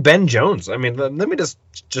I think Ben Jones, I mean, let me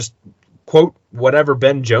just quote whatever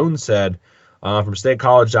Ben Jones said from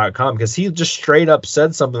statecollege.com, because he just straight up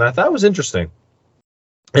said something I thought was interesting.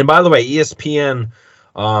 And by the way, ESPN,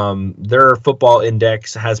 their football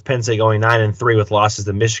index has Penn State going 9-3 with losses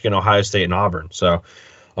to Michigan, Ohio State, and Auburn. So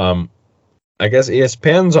I guess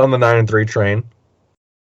ESPN's on the 9-3 train.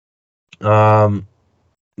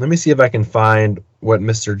 Let me see if I can find what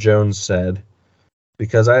Mr. Jones said,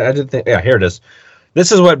 because I did think, yeah, here it is.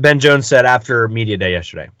 This is what Ben Jones said after Media Day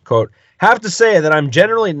yesterday. Quote, "Have to say that I'm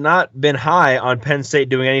generally not been high on Penn State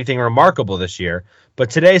doing anything remarkable this year,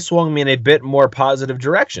 but today swung me in a bit more positive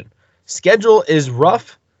direction. Schedule is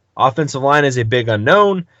rough. Offensive line is a big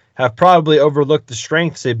unknown. Have probably overlooked the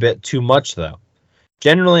strengths a bit too much, though.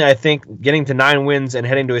 Generally, I think getting to 9 wins and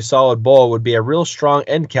heading to a solid bowl would be a real strong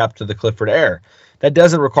end cap to the Clifford era. That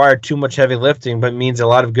doesn't require too much heavy lifting, but means a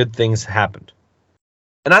lot of good things happened.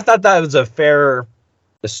 And I thought that was a fair,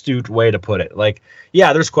 astute way to put it. Like,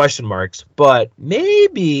 yeah, there's question marks, but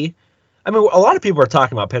maybe, I mean, a lot of people are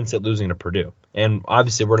talking about Penn State losing to Purdue. And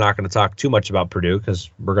obviously, we're not going to talk too much about Purdue because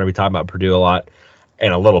we're going to be talking about Purdue a lot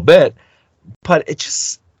in a little bit. But it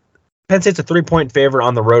just, Penn State's a 3-point favorite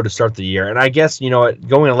on the road to start the year. And I guess, you know,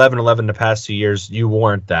 going 11-11 the past 2 years, you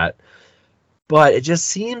warrant that. But it just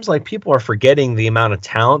seems like people are forgetting the amount of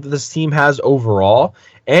talent that this team has overall.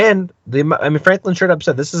 And Franklin straight up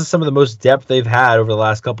said this is some of the most depth they've had over the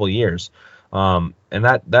last couple of years. And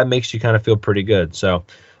that makes you kind of feel pretty good. So,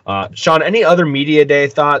 Sean, any other media day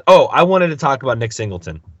thought? Oh, I wanted to talk about Nick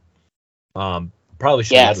Singleton. Probably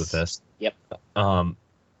should have led with this. Yep.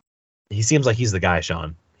 He seems like he's the guy,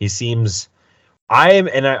 Sean. He seems.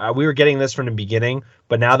 We were getting this from the beginning,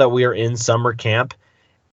 but now that we are in summer camp,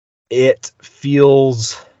 it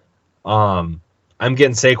feels. I'm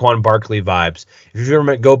getting Saquon Barkley vibes. If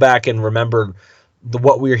you go back and remember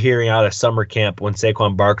what we were hearing out of summer camp when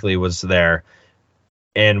Saquon Barkley was there,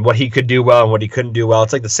 and what he could do well and what he couldn't do well,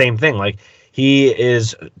 it's like the same thing. Like, he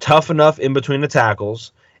is tough enough in between the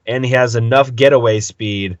tackles, and he has enough getaway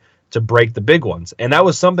speed to break the big ones. And that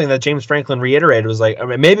was something that James Franklin reiterated. It was like, I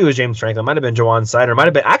mean, maybe it was James Franklin, it might have been Jawan Sider, it might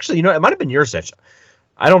have been, actually, you know, it might have been Yursich.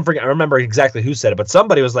 I remember exactly who said it, but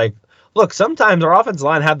somebody was like, look, sometimes our offensive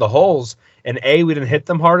line had the holes, and A, we didn't hit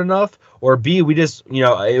them hard enough, or B, we just, you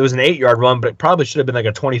know, it was an 8-yard run, but it probably should have been like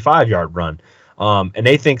a 25-yard run. And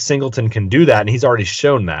they think Singleton can do that, and he's already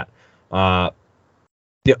shown that.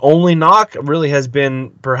 The only knock really has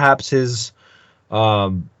been perhaps his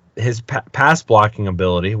pass blocking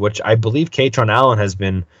ability, which I believe Katron Allen has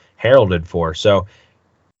been heralded for. So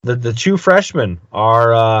the two freshmen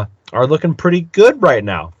are looking pretty good right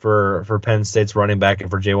now for Penn State's running back and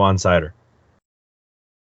for Jawan Sider.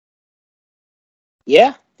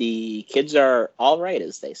 Yeah, the kids are all right,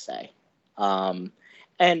 as they say.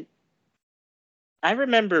 And I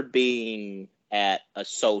remember being at a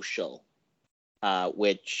social,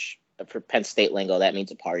 which for Penn State lingo, that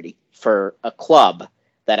means a party, for a club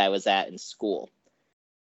that I was at in school,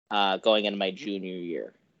 going into my junior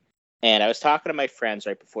year. And I was talking to my friends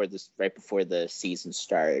right before the season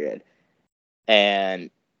started.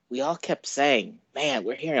 And we all kept saying, man,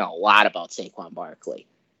 we're hearing a lot about Saquon Barkley.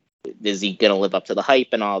 Is he going to live up to the hype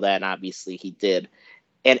and all that? And obviously he did.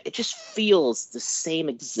 And it just feels the same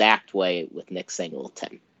exact way with Nick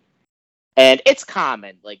Singleton. And it's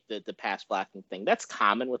common, like the pass blocking thing. That's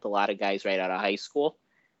common with a lot of guys right out of high school.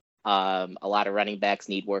 A lot of running backs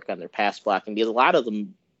need work on their pass blocking because a lot of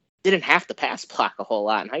them didn't have to pass block a whole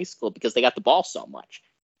lot in high school because they got the ball so much.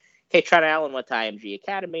 Katron Allen went to IMG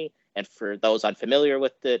Academy, and for those unfamiliar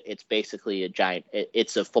with it, it's basically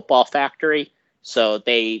it's a football factory. So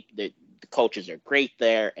the coaches are great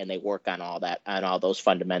there, and they work on all those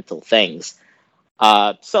fundamental things.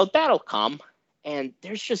 So that'll come, and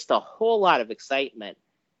there's just a whole lot of excitement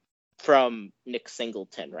from Nick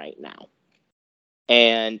Singleton right now.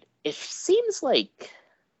 And it seems like,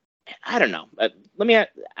 I don't know.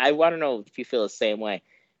 I want to know if you feel the same way.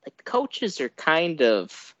 Like, the coaches are kind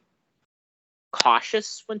of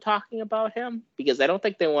cautious when talking about him because I don't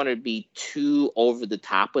think they want to be too over the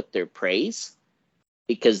top with their praise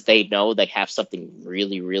because they know they have something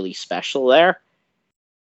really, really special there.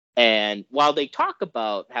 And while they talk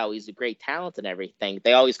about how he's a great talent and everything,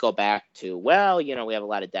 they always go back to, well, you know, we have a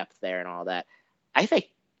lot of depth there and all that. I think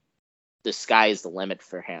the sky is the limit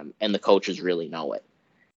for him, and the coaches really know it.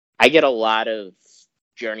 I get a lot of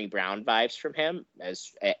Journey Brown vibes from him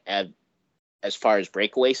as far as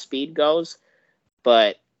breakaway speed goes,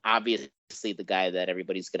 but obviously the guy that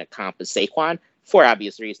everybody's going to comp is Saquon for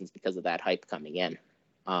obvious reasons because of that hype coming in.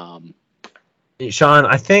 Sean,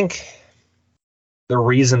 I think the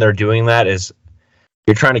reason they're doing that is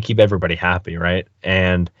you're trying to keep everybody happy, right?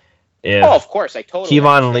 And of course, I totally.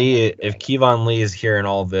 Kevon Lee is hearing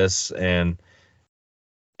all this, and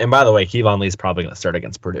by the way, Kevon Lee is probably going to start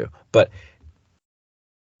against Purdue, but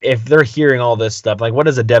if they're hearing all this stuff, like, what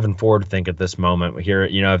does a Devin Ford think at this moment here?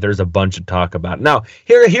 You know, if there's a bunch of talk about it. Now,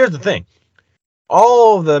 here's the thing.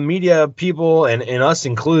 All the media people and us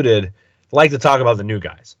included like to talk about the new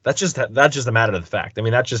guys. That's just a matter of the fact. I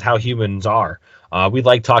mean, that's just how humans are. We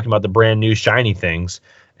like talking about the brand new shiny things.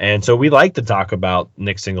 And so we like to talk about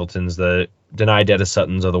Nick Singletons, the Deni Dennis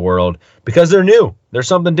Suttons of the world, because they're new. They're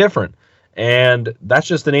something different. And that's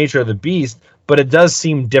just the nature of the beast. But it does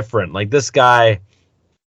seem different. Like, this guy,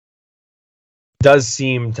 does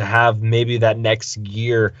seem to have maybe that next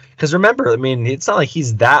gear. Because remember, I mean, it's not like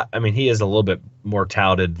he's that. I mean, he is a little bit more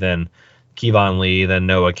touted than Kevon Lee, than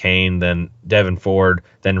Noah Kane, than Devin Ford,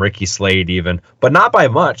 than Ricky Slade, even, but not by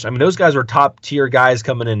much. I mean, those guys were top tier guys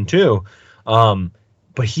coming in too.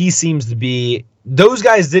 But he seems to be. Those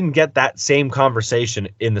guys didn't get that same conversation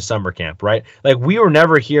in the summer camp, right? Like we were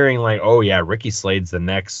never hearing like, oh yeah, Ricky Slade's the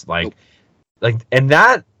next and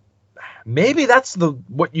that maybe that's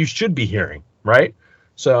what you should be hearing, right?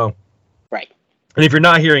 So, Right. and if you're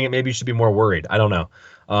not hearing it, maybe you should be more worried. I don't know.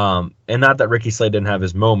 And not that Ricky Slade didn't have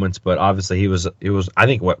his moments, but obviously he was. I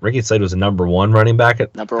think Ricky Slade was a number one running back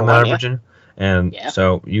coming out of Virginia, and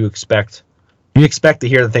so you expect to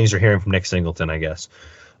hear the things you're hearing from Nick Singleton, I guess.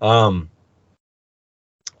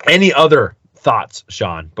 Any other thoughts,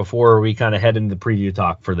 Sean, before we kind of head into the preview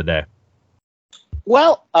talk for the day?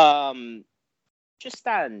 Well, just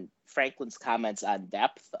on Franklin's comments on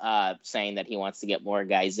depth, saying that he wants to get more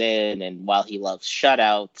guys in, and while he loves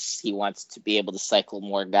shutouts, he wants to be able to cycle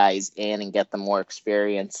more guys in and get them more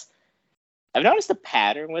experience. I've noticed a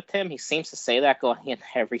pattern with him. He seems to say that going in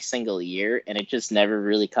every single year, and it just never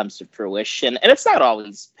really comes to fruition. And it's not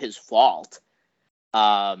always his fault.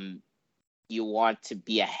 You want to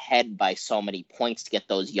be ahead by so many points to get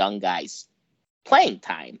those young guys playing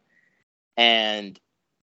time. And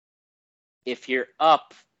if you're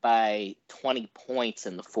up by 20 points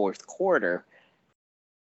in the fourth quarter,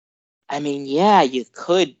 I mean, yeah, you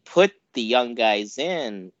could put the young guys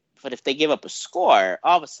in, but if they give up a score,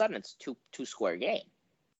 all of a sudden it's a two-score game.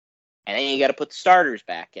 And then you got to put the starters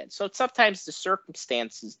back in. So sometimes the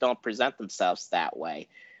circumstances don't present themselves that way,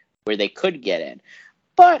 where they could get in.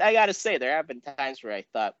 But I got to say, there have been times where I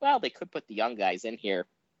thought, well, they could put the young guys in here,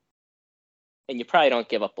 and you probably don't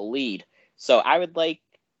give up a lead. So I would like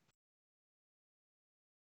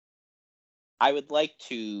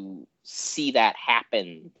to see that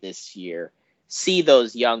happen this year. See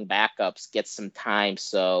those young backups get some time,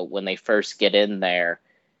 so when they first get in there,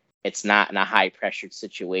 it's not in a high-pressured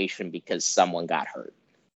situation because someone got hurt.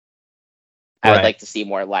 I would like to see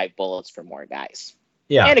more live bullets for more guys.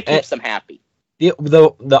 Yeah, and it keeps them happy.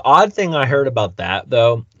 The odd thing I heard about that,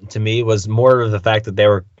 though, to me, was more of the fact that they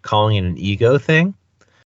were calling it an ego thing.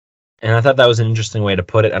 And I thought that was an interesting way to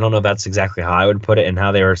put it. I don't know if that's exactly how I would put it, and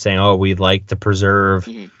how they were saying, oh, we'd like to preserve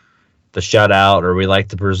the shutout, or we like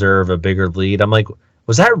to preserve a bigger lead. I'm like,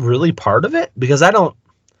 was that really part of it? Because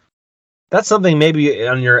that's something maybe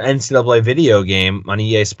on your NCAA video game on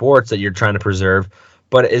EA Sports that you're trying to preserve,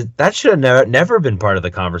 but that should have never been part of the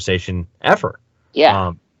conversation ever.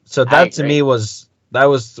 Yeah. So that to me was a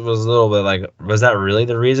little bit like, was that really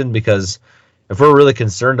the reason? Because if we're really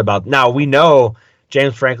concerned about, now we know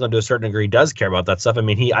James Franklin to a certain degree does care about that stuff. I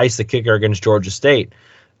mean, he iced the kicker against Georgia State.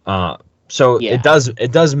 It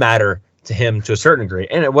does matter to him to a certain degree.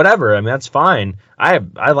 And whatever, I mean, that's fine. I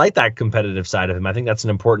like that competitive side of him. I think that's an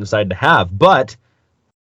important side to have. But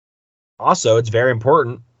also, it's very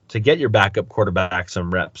important to get your backup quarterback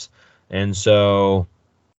some reps. And so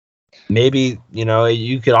maybe,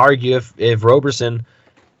 you could argue if Roberson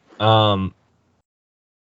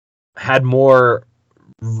had more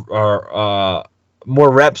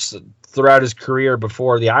reps throughout his career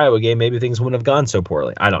before the Iowa game, maybe things wouldn't have gone so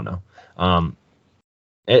poorly. I don't know.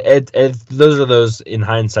 Those are those in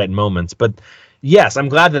hindsight moments. But yes, I'm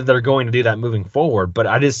glad that they're going to do that moving forward. But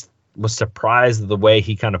I just was surprised at the way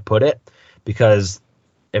he kind of put it, because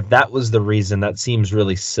if that was the reason, that seems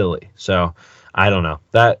really silly. So I don't know.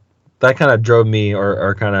 That kind of drove me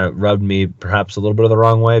or kind of rubbed me perhaps a little bit of the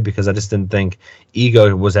wrong way, because I just didn't think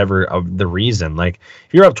ego was ever the reason. Like,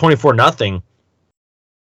 if you're up 24-0,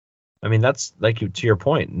 I mean, that's, like, to your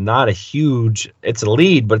point, not a huge, it's a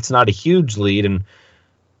lead, but it's not a huge lead. And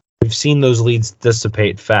we've seen those leads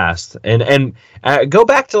dissipate fast. And go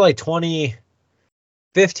back to like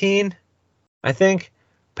 2015, I think.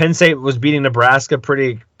 Penn State was beating Nebraska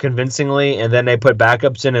pretty convincingly, and then they put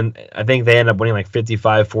backups in, and I think they ended up winning like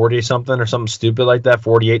 55-40 something or something stupid like that,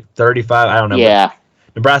 48-35. I don't know. Yeah.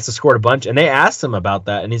 Nebraska scored a bunch, and they asked him about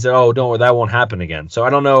that, and he said, oh, don't worry, that won't happen again. So I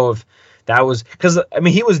don't know if that was – because, I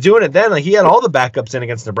mean, he was doing it then. Like, he had all the backups in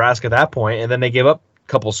against Nebraska at that point, and then they gave up a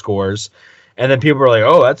couple scores. And then people were like,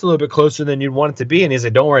 oh, that's a little bit closer than you'd want it to be. And he's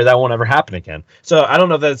like, don't worry, that won't ever happen again. So I don't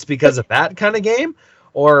know if that's because of that kind of game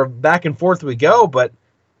or back and forth we go, but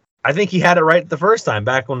I think he had it right the first time,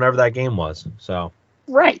 back whenever that game was. So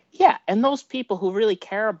right, yeah. And those people who really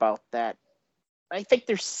care about that, I think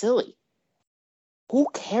they're silly. Who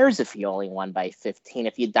cares if you only won by 15?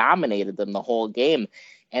 If you dominated them the whole game,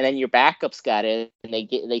 and then your backups got in,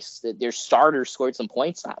 and their starters scored some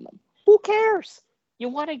points on them. Who cares? You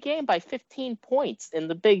won a game by 15 points in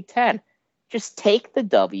the Big Ten. Just take the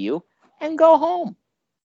W and go home.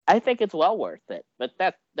 I think it's well worth it, but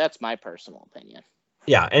that's my personal opinion.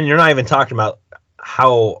 Yeah, and you're not even talking about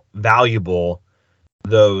how valuable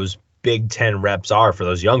those Big Ten reps are for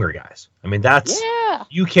those younger guys. I mean, that's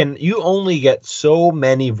you only get so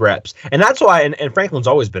many reps, and that's why. And Franklin's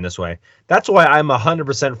always been this way. That's why I'm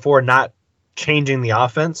 100% for not changing the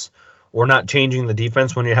offense or not changing the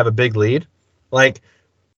defense when you have a big lead. Like,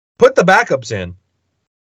 put the backups in,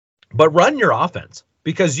 but run your offense,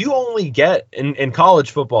 because you only get in college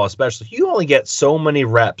football, especially, you only get so many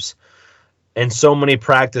reps and so many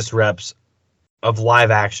practice reps of live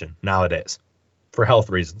action nowadays for health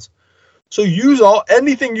reasons. So use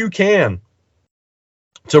anything you can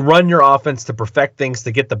to run your offense, to perfect things,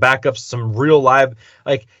 to get the backups some real live.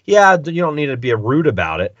 Like, yeah, you don't need to be a rude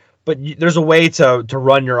about it, but there's a way to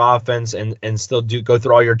run your offense and still go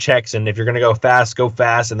through all your checks. And if you're going to go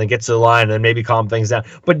fast, and then get to the line and maybe calm things down.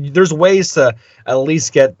 But there's ways to at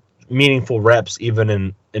least get meaningful reps even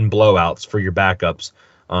in blowouts for your backups.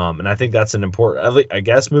 And I think that's an important, I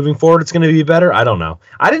guess moving forward, it's going to be better. I don't know.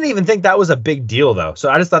 I didn't even think that was a big deal, though. So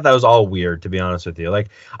I just thought that was all weird, to be honest with you. Like,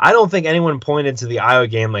 I don't think anyone pointed to the Iowa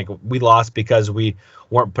game like we lost because we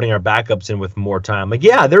weren't putting our backups in with more time. Like,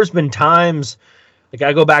 yeah, there's been times, like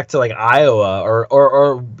I go back to like Iowa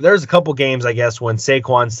or there's a couple games, I guess, when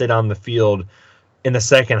Saquon stayed on the field in the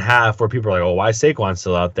second half where people are like, oh, why is Saquon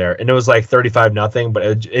still out there? And it was like 35-0, but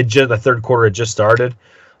it just, the third quarter had just started.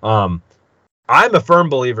 I'm a firm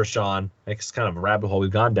believer, Sean. It's kind of a rabbit hole we've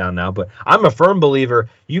gone down now, but I'm a firm believer.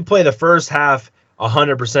 You play the first half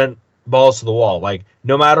 100% balls to the wall. Like,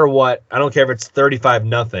 no matter what, I don't care if it's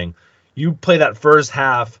 35-0. You play that first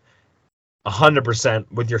half 100%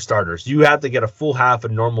 with your starters. You have to get a full half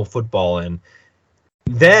of normal football in.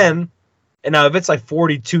 Then, and now if it's like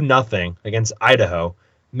 42-0 against Idaho,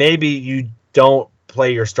 maybe you don't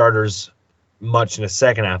play your starters much in the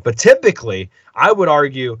second half. But typically, I would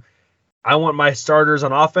argue, I want my starters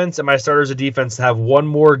on offense and my starters on defense to have one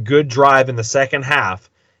more good drive in the second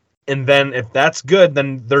half. And then if that's good,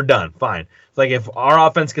 then they're done. Fine. Like, if our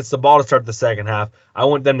offense gets the ball to start the second half, I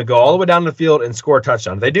want them to go all the way down the field and score a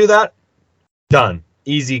touchdown. If they do that, done.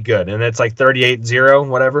 Easy, good. And it's like 38-0,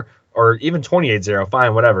 whatever, or even 28-0,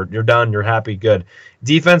 fine, whatever. You're done. You're happy, good.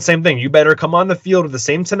 Defense, same thing. You better come on the field with the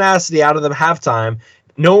same tenacity out of the halftime,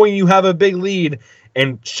 knowing you have a big lead,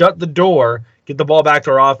 and shut the door, get the ball back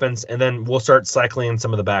to our offense, and then we'll start cycling in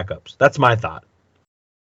some of the backups. That's my thought.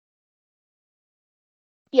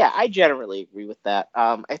 Yeah, I generally agree with that.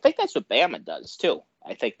 I think that's what Bama does, too.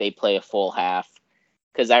 I think they play a full half.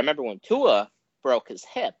 Because I remember when Tua broke his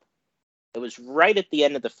hip, it was right at the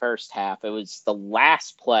end of the first half. It was the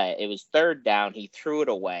last play. It was third down. He threw it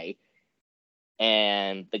away,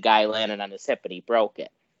 and the guy landed on his hip, and he broke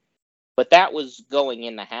it. But that was going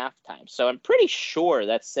into halftime. So I'm pretty sure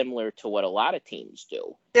that's similar to what a lot of teams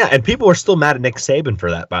do. Yeah, and people are still mad at Nick Saban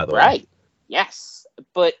for that, by the way. Right. Yes.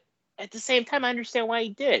 But at the same time, I understand why he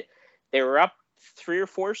did it. They were up 3 or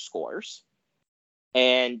 4 scores,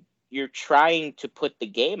 and you're trying to put the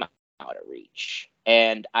game out of reach.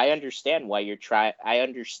 And I understand why you're trying. I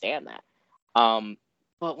understand that.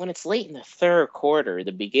 But when it's late in the third quarter,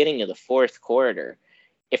 the beginning of the fourth quarter,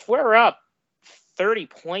 if we're up 30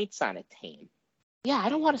 points on a team, yeah, I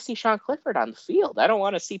don't want to see Sean Clifford on the field. I don't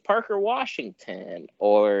want to see Parker Washington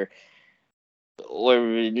or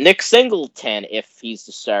Nick Singleton if he's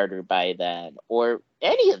the starter by then, or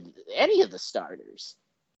any of the starters.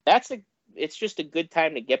 It's just a good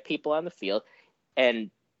time to get people on the field,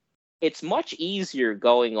 and it's much easier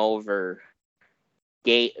going over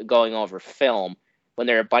film when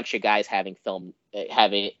there are a bunch of guys that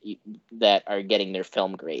are getting their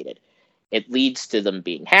film graded. It leads to them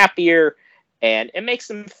being happier, and it makes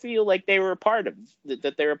them feel like they were a part of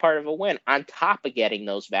a win, on top of getting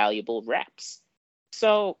those valuable reps.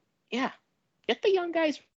 So yeah, get the young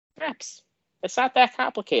guys reps. It's not that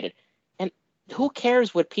complicated. And who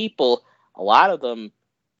cares what people? A lot of them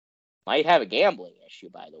might have a gambling issue,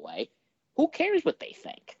 by the way. Who cares what they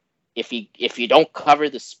think? If you don't cover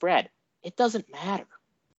the spread, it doesn't matter.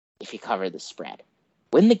 If you cover the spread,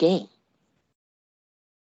 win the game.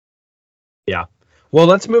 Yeah. Well,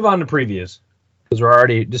 let's move on to previews, because we're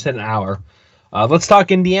already just at an hour. Let's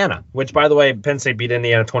talk Indiana, which, by the way, Penn State beat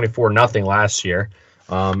Indiana 24-0 last year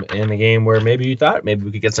in a game where maybe you thought maybe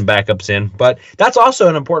we could get some backups in. But that's also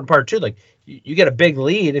an important part, too. Like, you get a big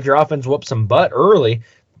lead if your offense whoops some butt early,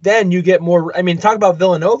 then you get more. I mean, talk about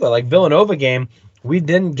Villanova. Like, Villanova game, we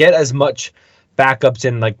didn't get as much backups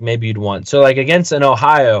in like maybe you'd want. So, like, against an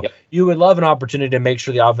Ohio, You would love an opportunity to make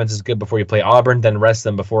sure the offense is good before you play Auburn, then rest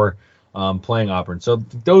them before playing Auburn. So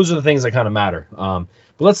those are the things that kind of matter. But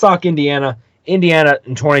let's talk Indiana. Indiana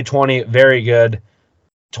in 2020, very good.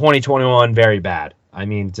 2021, very bad. I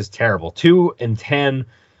mean, just terrible. 2-10,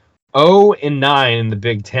 0-9 in the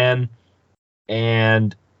Big Ten,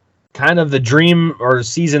 and kind of the dream or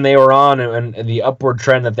season they were on and the upward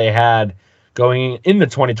trend that they had going into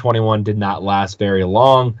 2021 did not last very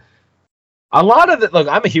long. A lot of it, look,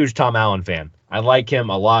 I'm a huge Tom Allen fan. I like him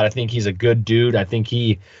a lot. I think he's a good dude. I think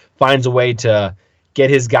he finds a way to get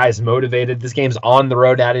his guys motivated. This game's on the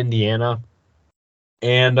road at Indiana.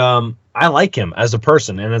 And I like him as a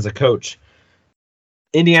person and as a coach.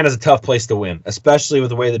 Indiana's a tough place to win, especially with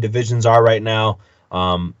the way the divisions are right now.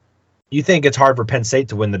 You think it's hard for Penn State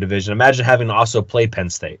to win the division. Imagine having to also play Penn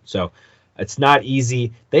State. So it's not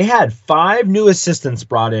easy. They had 5 new assistants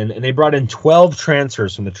brought in, and they brought in 12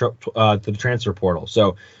 transfers from to the transfer portal.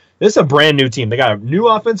 So this is a brand new team. They got a new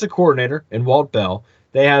offensive coordinator in Walt Bell.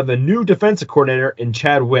 They have a new defensive coordinator in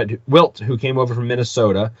Chad Wilt, who came over from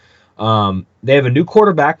Minnesota. They have a new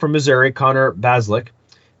quarterback from Missouri, Connor Baslick.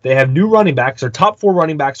 They have new running backs. Their top 4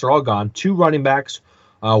 running backs are all gone. 2 running backs.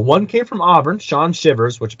 One came from Auburn, Sean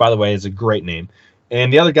Shivers, which, by the way, is a great name.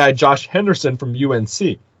 And the other guy, Josh Henderson from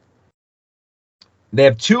UNC. They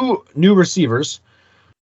have 2 new receivers,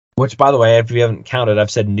 which, by the way, if you haven't counted,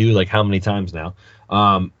 I've said new like how many times now.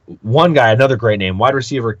 One guy, another great name, wide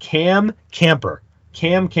receiver, Cam Camper.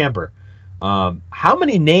 How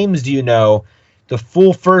many names do you know the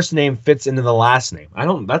full first name fits into the last name?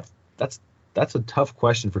 That's a tough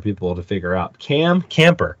question for people to figure out. Cam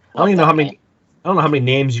Camper. I don't know how many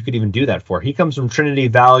names you could even do that for. He comes from Trinity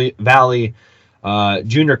Valley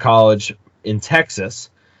Junior College in Texas.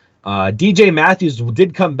 DJ Matthews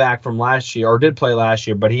did come back from last year, or did play last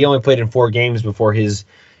year, but he only played in 4 games before his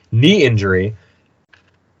knee injury.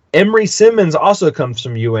 Emory Simmons also comes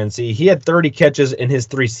from UNC. He had 30 catches in his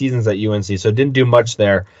 3 seasons at UNC, so didn't do much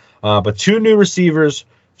there. But 2 new receivers,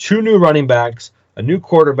 2 new running backs, a new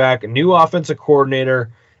quarterback, a new offensive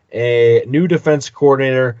coordinator, a new defense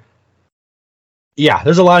coordinator. Yeah,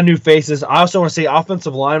 there's a lot of new faces. I also want to say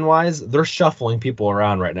offensive line-wise, they're shuffling people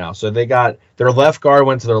around right now. So they got their left guard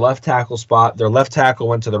went to their left tackle spot. Their left tackle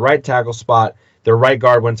went to the right tackle spot. Their right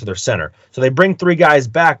guard went to their center. So they bring 3 guys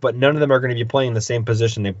back, but none of them are going to be playing the same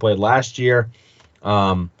position they played last year.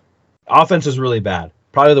 Offense is really bad.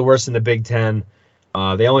 Probably the worst in the Big Ten.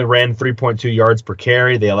 They only ran 3.2 yards per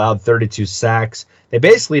carry. They allowed 32 sacks. They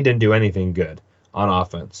basically didn't do anything good on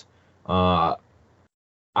offense.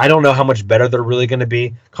 I don't know how much better they're really going to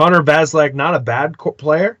be. Connor Baslick, not a bad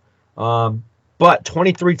player, but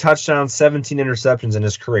 23 touchdowns, 17 interceptions in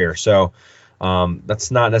his career. So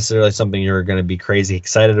that's not necessarily something you're going to be crazy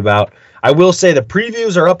excited about. I will say the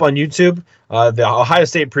previews are up on YouTube. The Ohio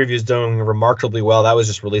State preview is doing remarkably well. That was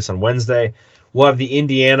just released on Wednesday. We'll have the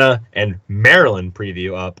Indiana and Maryland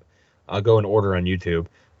preview up. I'll go in order on YouTube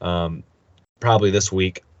probably this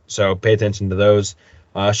week. So pay attention to those.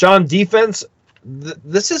 Sean, defense,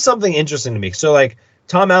 this is something interesting to me. So, like,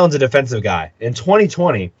 Tom Allen's a defensive guy. In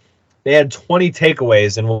 2020, they had 20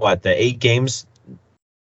 takeaways in the 8 games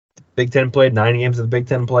Big Ten played, 9 games that the Big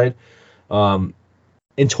Ten played. In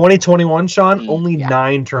 2021, Sean, only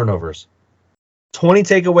 9 turnovers. 20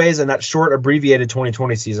 takeaways in that short, abbreviated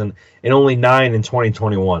 2020 season, and only 9 in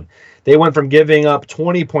 2021. They went from giving up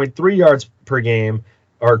 20.3 yards per game,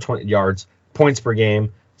 or 20 yards, points per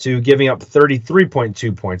game, to giving up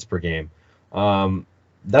 33.2 points per game.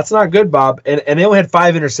 That's not good, Bob. And they only had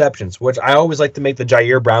 5 interceptions, which I always like to make the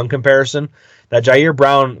Jair Brown comparison. That Jair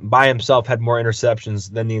Brown by himself had more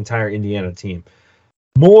interceptions than the entire Indiana team.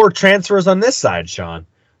 More transfers on this side, Sean.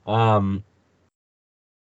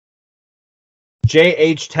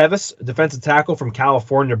 J.H. Tevis, defensive tackle from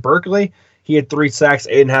California, Berkeley. He had 3 sacks,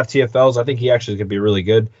 8.5 TFLs. I think he actually could be really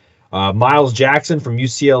good. Miles Jackson from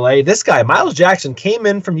UCLA. This guy, Miles Jackson, came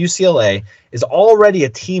in from UCLA, is already a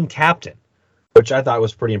team captain, which I thought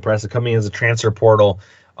was pretty impressive, coming in as a transfer portal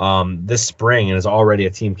this spring and is already a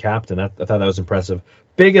team captain. I thought that was impressive.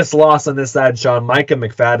 Biggest loss on this side, Sean, Micah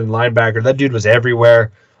McFadden, linebacker. That dude was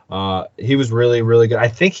everywhere. He was really, really good. I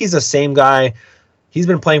think he's the same guy. He's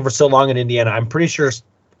been playing for so long in Indiana. I'm pretty sure.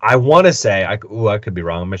 I want to say. I could be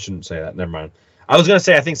wrong. I shouldn't say that. Never mind. I was going to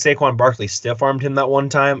say I think Saquon Barkley stiff-armed him that one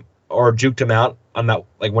time or juked him out on that,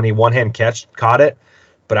 like when he one-hand caught it.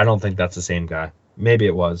 But I don't think that's the same guy. Maybe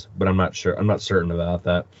it was, but I'm not sure. I'm not certain about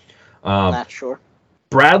that. Not sure.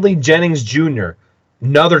 Bradley Jennings Jr.,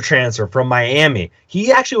 another transfer from Miami.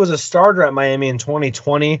 He actually was a starter at Miami in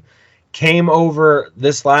 2020. Came over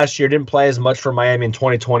this last year. Didn't play as much for Miami in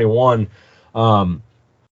 2021.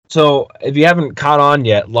 So if you haven't caught on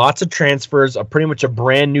yet, lots of transfers, pretty much a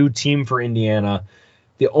brand new team for Indiana.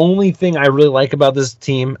 The only thing I really like about this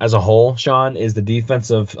team as a whole, Sean, is the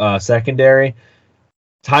defensive secondary.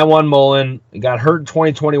 Tywan Mullen got hurt in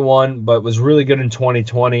 2021, but was really good in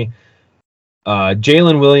 2020.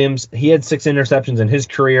 Jalen Williams, he had 6 interceptions in his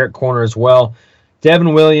career at corner as well.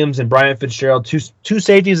 Devin Williams and Brian Fitzgerald, two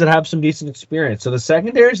safeties that have some decent experience. So the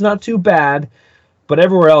secondary is not too bad, but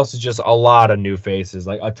everywhere else is just a lot of new faces,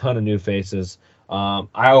 like a ton of new faces.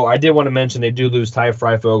 I did want to mention they do lose Ty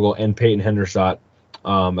Freifogel and Peyton Hendershot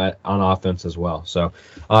on offense as well. So,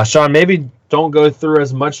 Sean, maybe don't go through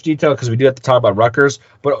as much detail because we do have to talk about Rutgers.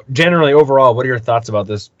 But generally, overall, what are your thoughts about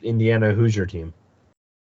this Indiana Hoosier team?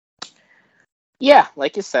 Yeah,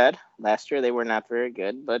 like you said, last year they were not very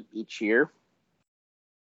good, but each year,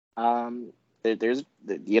 there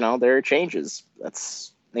are changes.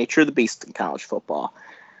 That's nature of the beast in college football.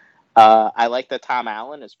 I like that Tom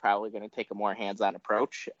Allen is probably going to take a more hands-on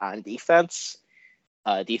approach on defense.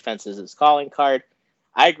 Defense is his calling card.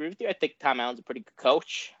 I agree with you. I think Tom Allen's a pretty good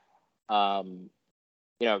coach.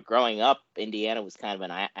 Growing up, Indiana was kind of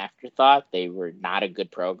an afterthought. They were not a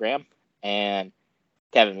good program. And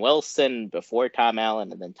Kevin Wilson before Tom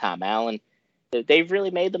Allen and then Tom Allen, they've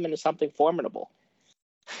really made them into something formidable.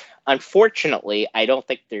 Unfortunately, I don't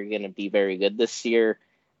think they're going to be very good this year.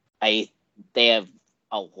 They have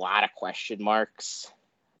a lot of question marks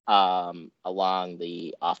along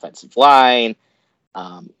the offensive line,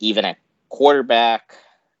 even at quarterback,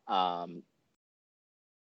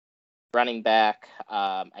 running back.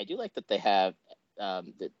 I do like that they have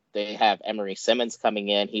Emory Simmons coming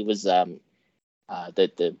in. He was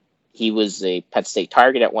he was a Penn State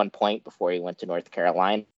target at one point before he went to North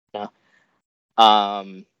Carolina.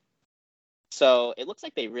 So it looks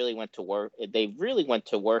like they really went to work. They really went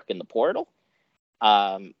to work in the portal.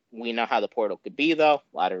 We know how the portal could be, though.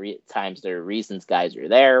 A lot of times there are reasons guys are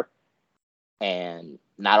there, and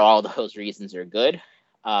not all those reasons are good.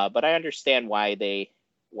 But I understand why they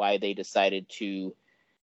decided to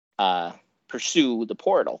pursue the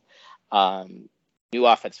portal. New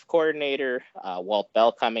offensive coordinator, Walt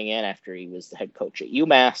Bell coming in after he was the head coach at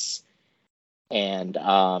UMass. And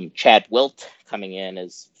Chad Wilt coming in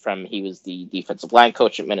he was the defensive line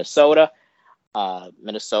coach at Minnesota.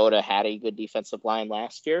 Minnesota had a good defensive line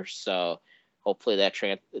last year, so hopefully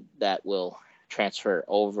that will transfer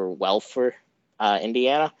over well for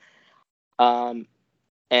Indiana. And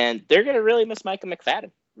they're going to really miss Micah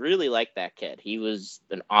McFadden. Really like that kid. He was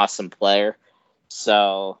an awesome player.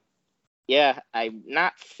 So, yeah, I'm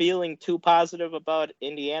not feeling too positive about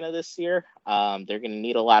Indiana this year. They're going to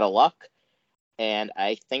need a lot of luck. And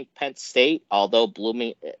I think Penn State, although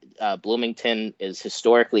Bloomington is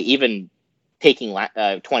historically, even taking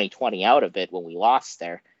 2020 out of it when we lost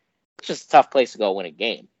there, it's just a tough place to go win a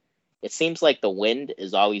game. It seems like the wind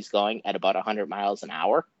is always going at about 100 miles an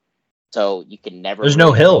hour. So you can never There's really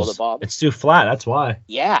no hills. throw the ball. It's too flat. That's why.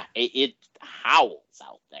 Yeah, it howls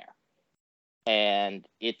out there. And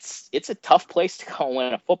it's a tough place to go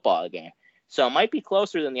win a football game. So it might be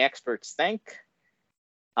closer than the experts think.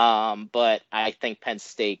 But I think Penn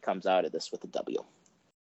State comes out of this with a W.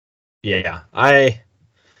 Yeah, I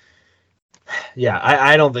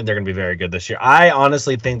don't think they're going to be very good this year. I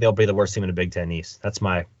honestly think they'll be the worst team in the Big Ten East. That's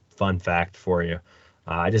my fun fact for you.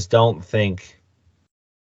 I just don't think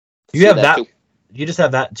you have that. You just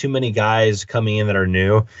have that too many guys coming in that are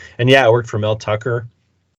new. And yeah, it worked for Mel Tucker.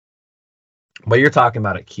 But you're talking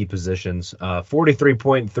about at key positions.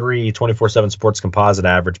 43.3 24/7 sports composite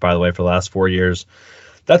average, by the way, for the last 4 years.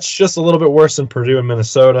 That's just a little bit worse than Purdue and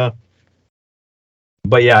Minnesota.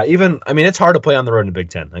 But yeah, it's hard to play on the road in the Big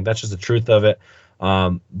Ten. Like, that's just the truth of it.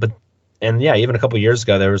 Even a couple years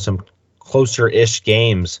ago, there were some closer-ish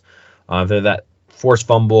games. That forced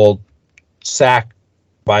fumble sack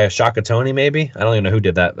by a Shaka Toney, maybe. I don't even know who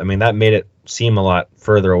did that. I mean, that made it seem a lot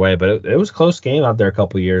further away, but it was a close game out there a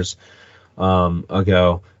couple years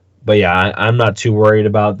ago. But yeah, I'm not too worried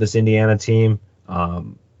about this Indiana team.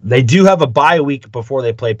 They do have a bye week before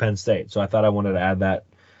they play Penn State, so I thought I wanted to add that.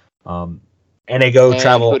 And they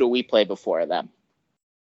travel. Who do we play before them?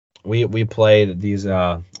 We play these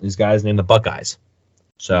guys named the Buckeyes.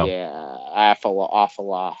 So yeah, awful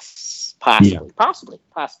loss. Possibly,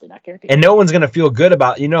 not guaranteed. And no one's gonna feel good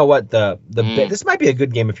about. You know what? This might be a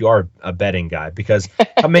good game if you are a betting guy, because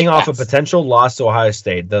coming off a potential loss to Ohio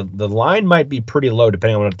State, the line might be pretty low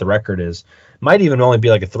depending on what the record is. Might even only be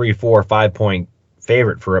like a 3, 4, 5 point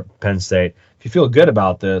favorite for Penn State. If you feel good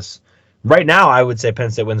about this, right now I would say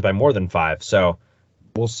Penn State wins by more than 5. So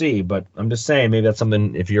we'll see. But I'm just saying, maybe that's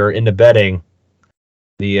something if you're into betting.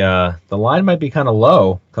 The line might be kind of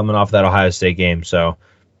low coming off that Ohio State game. So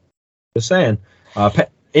just saying,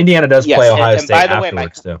 Indiana does play Ohio State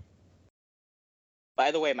afterwards too. by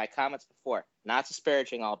the way, my comments before, not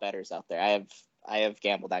disparaging all bettors out there. I have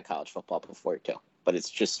gambled on college football before too, but it's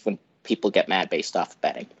just when people get mad based off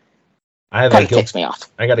betting. Kind of ticks me off.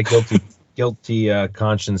 I got a guilty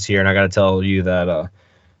conscience here, and I got to tell you that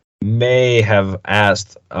may have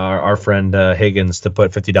asked our friend Higgins to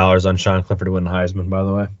put $50 on Sean Clifford to win the Heisman. By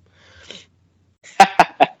the way,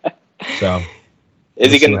 so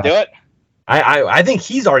is he going to do it? I think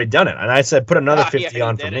he's already done it, and I said put another 50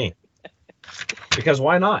 on for me because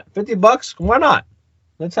why not? $50, why not?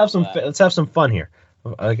 Let's have some fun here.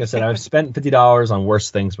 Like I said, I've spent $50 on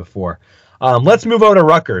worse things before. Let's move over to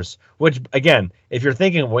Rutgers, which, again, if you're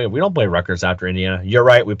thinking, wait, we don't play Rutgers after Indiana. You're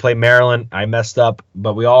right. We play Maryland. I messed up,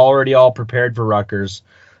 but we already all prepared for Rutgers.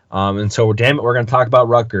 And so, damn it, we're going to talk about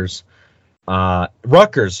Rutgers.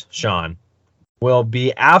 Rutgers, Sean, will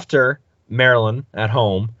be after Maryland at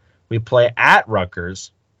home. We play at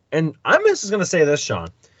Rutgers. And I'm just going to say this, Sean.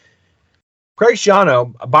 Craig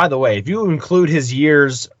Schiano, by the way, if you include his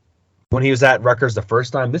years when he was at Rutgers the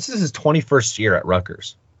first time, this is his 21st year at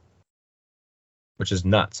Rutgers, which is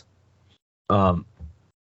nuts. Third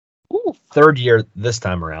year this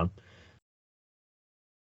time around.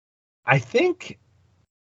 I think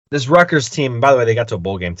this Rutgers team, by the way, they got to a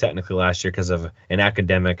bowl game technically last year because of an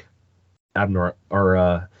academic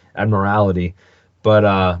abnormality. But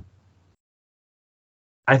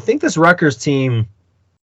I think this Rutgers team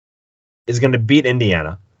is going to beat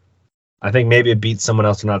Indiana. I think maybe it beats someone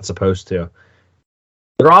else they're not supposed to.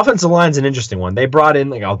 Their offensive line's an interesting one. They brought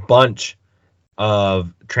in like a bunch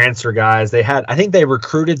of transfer guys. I think they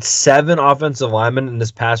recruited 7 offensive linemen in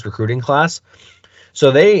this past recruiting class.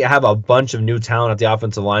 So they have a bunch of new talent at the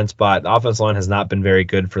offensive line spot. The offensive line has not been very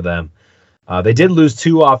good for them. They did lose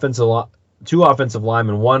 2 offensive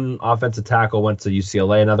linemen. One offensive tackle went to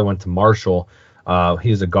UCLA. Another went to Marshall.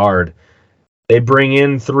 He's a guard. They bring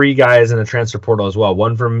in 3 guys in the transfer portal as well.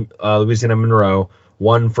 One from Louisiana Monroe,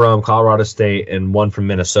 one from Colorado State, and one from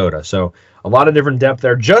Minnesota. So a lot of different depth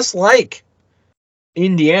there, just like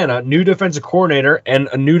Indiana, new defensive coordinator, and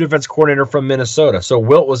a new defensive coordinator from Minnesota. So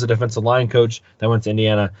Wilt was a defensive line coach that went to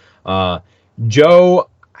Indiana. Joe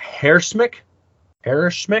Herschmick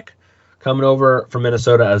coming over from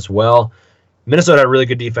Minnesota as well. Minnesota had a really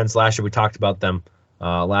good defense last year. We talked about them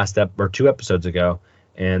 2 episodes ago.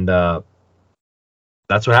 And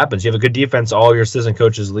that's what happens. You have a good defense, all your assistant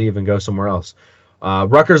coaches leave and go somewhere else.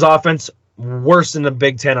 Rutgers offense, worse in the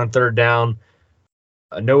Big Ten on third down.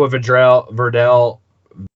 Noah Vedral,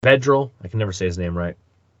 I can never say his name right,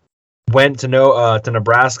 went to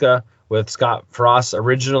Nebraska with Scott Frost.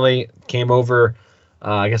 Originally came over,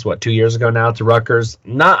 2 years ago now to Rutgers.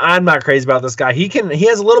 I'm not crazy about this guy. He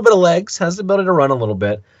has a little bit of legs, has the ability to run a little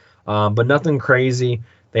bit, but nothing crazy.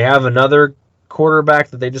 They have another quarterback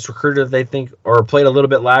that they just recruited, they think, or played a little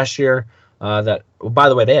bit last year. By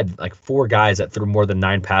the way, they had like 4 guys that threw more than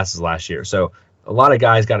 9 passes last year. So a lot of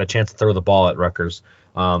guys got a chance to throw the ball at Rutgers.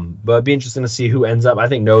 But it'd be interesting to see who ends up. I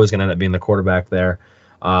think Noah's going to end up being the quarterback there.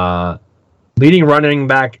 Leading running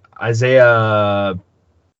back Isaiah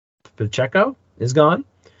Pacheco is gone.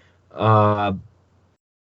 My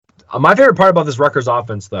favorite part about this Rutgers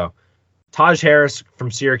offense, though, Taj Harris from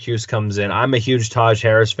Syracuse comes in. I'm a huge Taj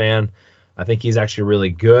Harris fan. I think he's actually really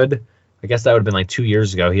good. I guess that would have been like 2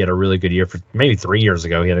 years ago. He had a really good year maybe 3 years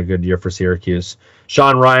ago. He had a good year for Syracuse.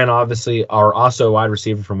 Sean Ryan, obviously, are also a wide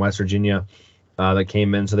receiver from West Virginia that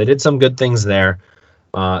came in. So they did some good things there.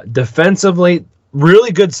 Defensively,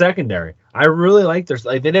 really good secondary. I really like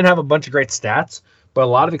they didn't have a bunch of great stats, but a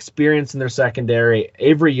lot of experience in their secondary.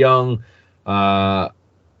 Avery Young, Kashawn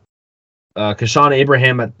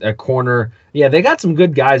Abraham at corner. Yeah, they got some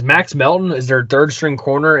good guys. Max Melton is their third string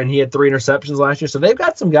corner, and he had 3 interceptions last year. So they've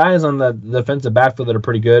got some guys on the defensive backfield that are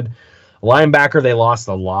pretty good. Linebacker, they lost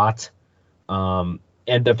a lot. And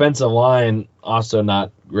defensive line, also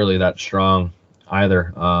not really that strong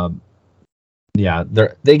either.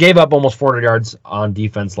 They gave up almost 400 yards on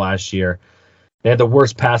defense last year. They had the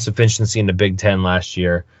worst pass efficiency in the Big Ten last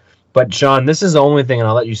year. But, Sean, this is the only thing, and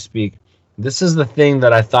I'll let you speak. This is the thing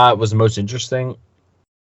that I thought was most interesting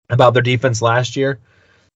about their defense last year.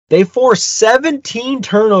 They forced 17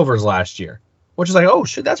 turnovers last year, which is like, oh,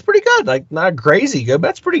 shit, that's pretty good. Like, not crazy good, but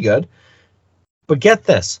that's pretty good. But get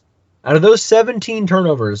this. Out of those 17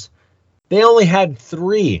 turnovers, they only had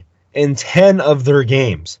 3 in 10 of their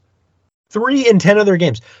games. 3 in 10 of their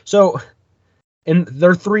games. So in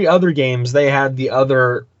their 3 other games, they had the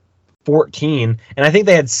other 14, and I think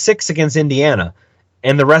they had 6 against Indiana.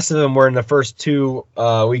 And the rest of them were in the first 2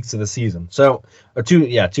 weeks of the season. So,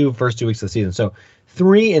 first 2 weeks of the season. So,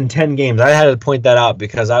 3 in 10 games. I had to point that out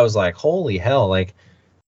because I was like, holy hell. Like,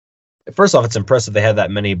 first off, it's impressive they had that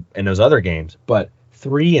many in those other games. But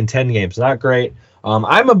 3-10 games. Not great.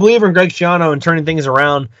 I'm a believer in Greg Schiano and turning things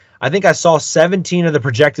around. I think I saw 17 of the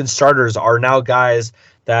projected starters are now guys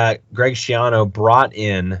that Greg Schiano brought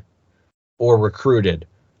in or recruited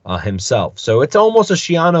himself. So it's almost a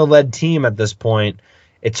Schiano-led team at this point.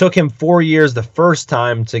 It took him 4 years the first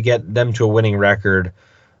time to get them to a winning record.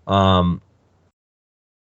 I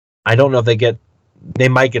don't know if they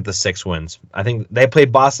might get the 6 wins. I think they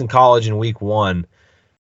played Boston College in week 1.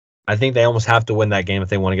 I think they almost have to win that game if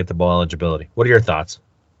they want to get the bowl eligibility. What are your thoughts?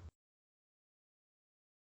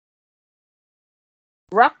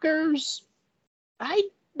 Rutgers, I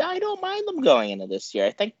don't mind them going into this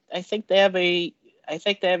year. I think they have a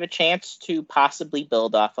chance to possibly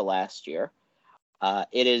build off of last year.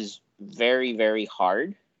 It is very, very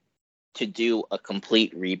hard to do a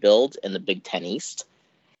complete rebuild in the Big Ten East,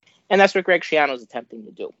 and that's what Greg Schiano is attempting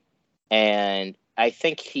to do. And I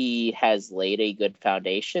think he has laid a good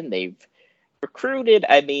foundation. They've recruited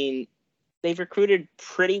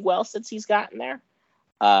pretty well since he's gotten there.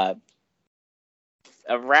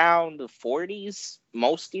 Around the 40s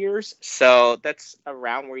most years, so that's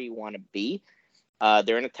around where you want to be.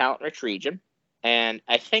 They're in a talent-rich region, and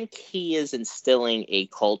I think he is instilling a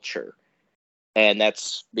culture, and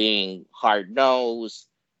that's being hard-nosed,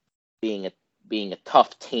 being a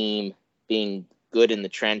tough team, being good in the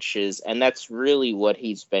trenches, and that's really what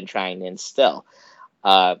he's been trying to instill.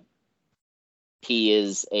 He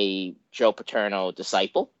is a Joe Paterno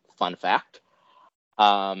disciple, fun fact.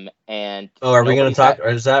 And are we going to talk? Or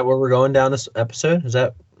is that where we're going down this episode? Is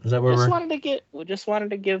that where we just wanted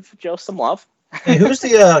to give Joe some love. Hey, who's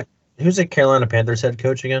the Carolina Panthers head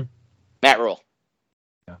coach again? Matt Rule.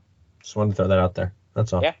 Yeah, just wanted to throw that out there.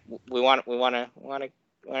 That's all. Yeah, we want to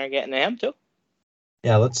get into him too.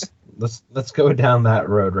 Yeah, let's go down that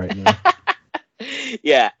road right now.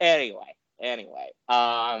 Yeah. Anyway.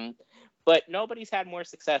 But nobody's had more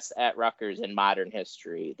success at Rutgers in modern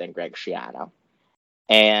history than Greg Schiano.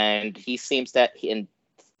 And he seems that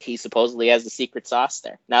he supposedly has the secret sauce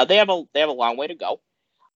there. Now they have a long way to go,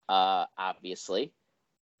 obviously,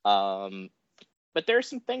 but there are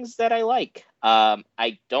some things that I like.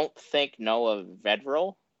 I don't think Noah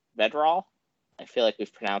Vedral. I feel like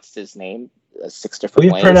we've pronounced his name 6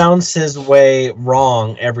 different ways. We pronounced his way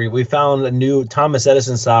wrong we found a new Thomas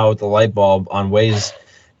Edison style with the light bulb on ways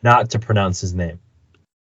not to pronounce his name.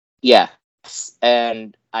 Yeah,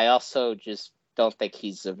 and I also just don't think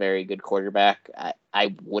he's a very good quarterback.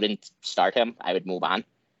 I wouldn't start him. I would move on.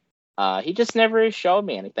 He just never showed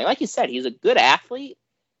me anything. Like you said, he's a good athlete,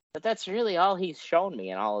 but that's really all he's shown me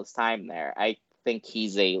in all his time there. I think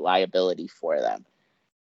he's a liability for them.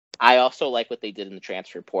 I also like what they did in the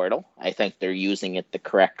transfer portal. I think they're using it the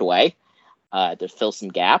correct way to fill some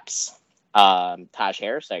gaps. Taj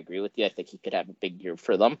Harris, I agree with you. I think he could have a big year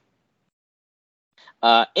for them.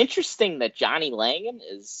 Interesting that Johnny Langan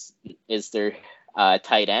is their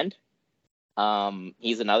tight end.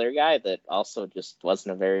 He's another guy that also just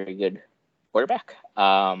wasn't a very good quarterback.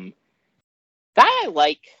 Guy I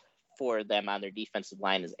like for them on their defensive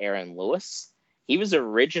line is Aaron Lewis. He was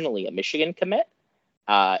originally a Michigan commit.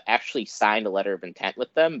 Actually signed a letter of intent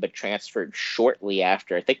with them, but transferred shortly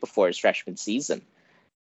after, I think before his freshman season,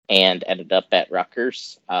 and ended up at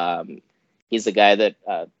Rutgers. He's a guy that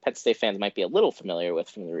Penn State fans might be a little familiar with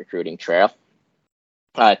from the recruiting trail.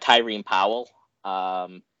 Tyreen Powell.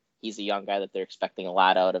 He's a young guy that they're expecting a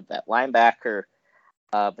lot out of that linebacker,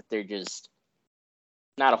 but they're just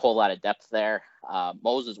not a whole lot of depth there.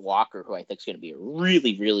 Moses Walker, who I think is going to be a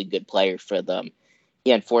really, really good player for them.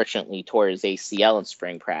 He unfortunately tore his ACL in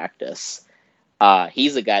spring practice.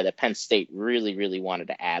 He's a guy that Penn State really, really wanted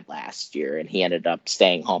to add last year, and he ended up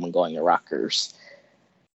staying home and going to Rutgers.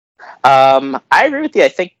 I agree with you. I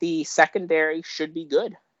think the secondary should be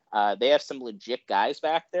good. They have some legit guys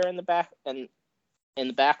back there in the back and in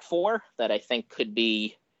the back four that I think could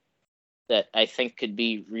be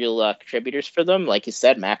real contributors for them. Like you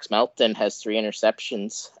said, Max Melton has 3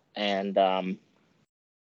 interceptions, and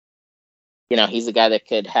he's a guy that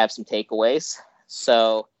could have some takeaways.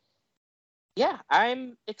 So yeah,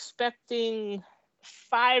 I'm expecting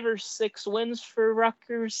 5 or 6 wins for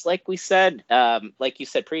Rutgers. Like you said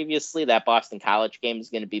previously, that Boston College game is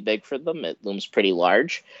going to be big for them. It looms pretty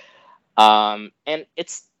large. And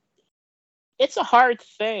it's a hard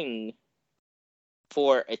thing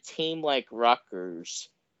for a team like Rutgers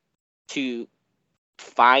to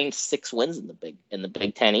find 6 wins in the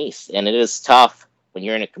Big Ten East. And it is tough when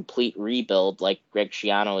you're in a complete rebuild like Greg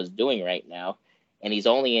Schiano is doing right now. And he's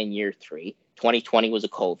only in year 3. 2020 was a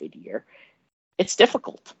COVID year. It's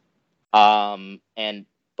difficult.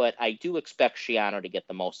 But I do expect Schiano to get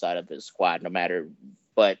the most out of his squad, no matter.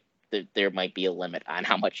 But there might be a limit on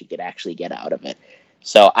how much you could actually get out of it.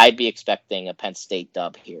 So I'd be expecting a Penn State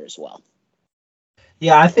dub here as well.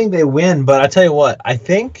 Yeah, I think they win, but I tell you what, I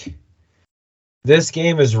think this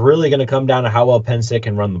game is really going to come down to how well Penn State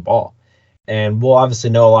can run the ball. And we'll obviously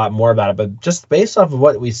know a lot more about it, but just based off of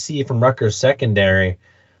what we see from Rutgers secondary,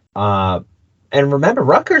 and remember,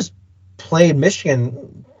 Rutgers played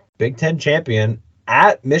Michigan, Big Ten champion,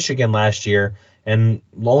 at Michigan last year and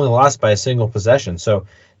only lost by a single possession. So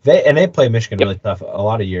they played Michigan really tough a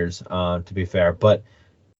lot of years, to be fair. But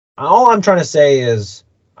all I'm trying to say is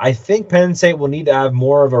I think Penn State will need to have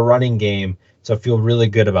more of a running game to feel really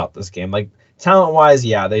good about this game. Like talent-wise,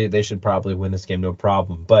 yeah, they should probably win this game, no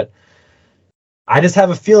problem. But I just have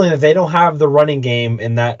a feeling that they don't have the running game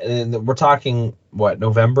in that. We're talking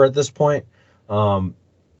November at this point,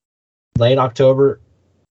 late October.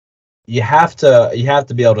 You have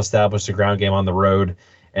to be able to establish the ground game on the road,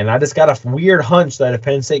 and I just got a weird hunch that if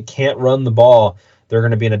Penn State can't run the ball, they're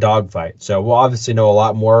going to be in a dogfight. So we'll obviously know a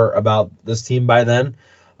lot more about this team by then,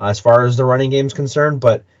 as far as the running game is concerned.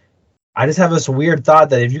 But I just have this weird thought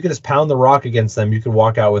that if you could just pound the rock against them, you could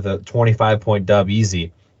walk out with a 25-point dub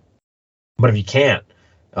easy. But if you can't,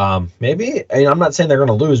 maybe, I'm not saying they're going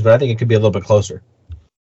to lose, but I think it could be a little bit closer.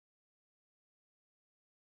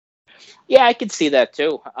 Yeah, I could see that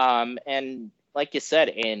too. And like you said,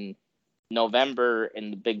 in November in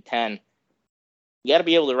the Big Ten, you got to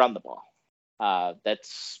be able to run the ball.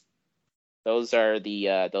 Those are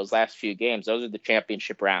those last few games. Those are the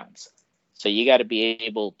championship rounds. So you got to be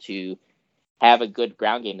able to have a good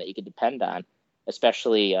ground game that you can depend on,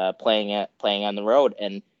 especially playing on the road.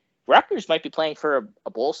 And Rutgers might be playing for a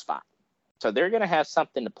bowl spot, so they're going to have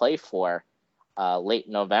something to play for late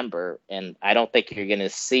November. And I don't think you're going to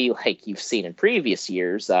see, like you've seen in previous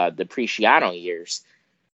years, the Preciano years,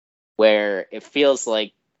 where it feels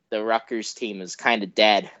like the Rutgers team is kind of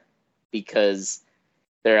dead because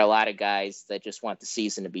there are a lot of guys that just want the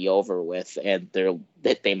season to be over with, and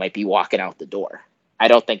they might be walking out the door. I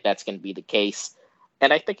don't think that's going to be the case,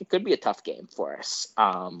 and I think it could be a tough game for us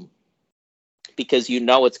because they're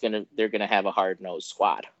going to have a hard-nosed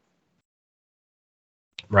squad.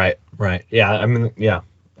 Right. Yeah,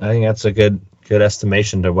 I think that's a good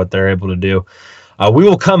estimation to what they're able to do. We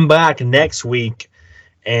will come back next week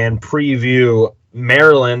and preview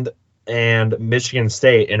Maryland and Michigan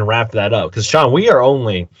State and wrap that up. Because, Sean, we are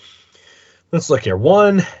only, let's look here.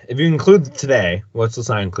 One, if you include today, let's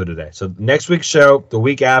not include today. So next week's show, the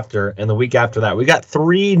week after, and the week after that. We got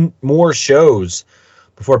 3 more shows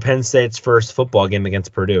before Penn State's first football game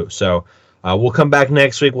against Purdue. So we'll come back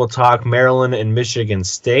next week. We'll talk Maryland and Michigan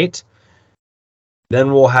State.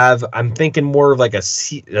 Then we'll have, I'm thinking more of like a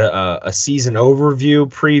season overview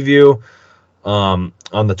preview on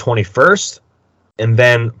the 21st, and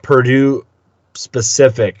then Purdue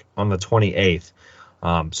specific on the 28th.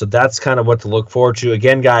 So that's kind of what to look forward to.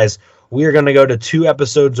 Again, guys, we are going to go to 2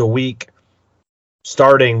 episodes a week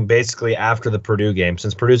starting basically after the Purdue game.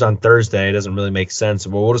 Since Purdue's on Thursday, it doesn't really make sense.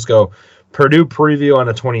 But we'll just go Purdue preview on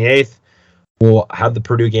the 28th. We'll have the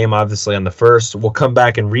Purdue game, obviously, on the 1st. We'll come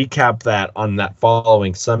back and recap that on that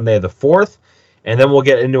following Sunday, the 4th. And then we'll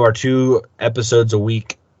get into our 2 episodes a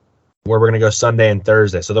week where we're going to go Sunday and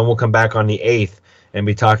Thursday. So then we'll come back on the 8th and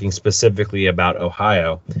be talking specifically about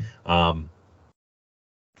Ohio. And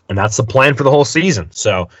that's the plan for the whole season.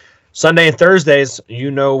 So Sunday and Thursdays,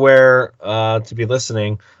 you know where to be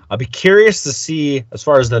listening. I'll be curious to see, as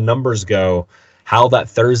far as the numbers go, how that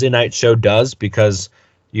Thursday night show does, because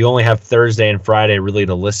you only have Thursday and Friday really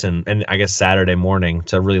to listen, and I guess Saturday morning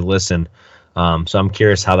to really listen. So I'm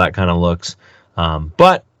curious how that kind of looks.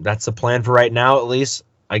 But that's the plan for right now, at least.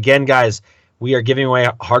 Again, guys, we are giving away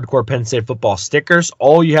Hardcore Penn State football stickers.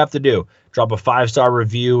 All you have to do, drop a 5-star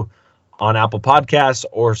review on Apple Podcasts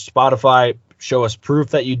or Spotify. Show us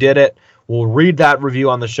proof that you did it. We'll read that review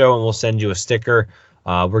on the show, and we'll send you a sticker.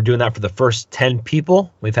 We're doing that for the first 10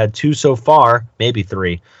 people. We've had 2 so far, maybe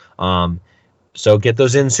 3. So get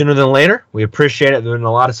those in sooner than later. We appreciate it. There's been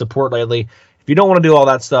a lot of support lately. If you don't want to do all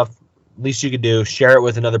that stuff, least you could do, share it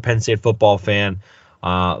with another Penn State football fan.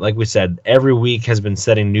 Like we said, every week has been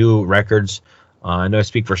setting new records. I know I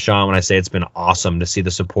speak for Sean when I say it's been awesome to see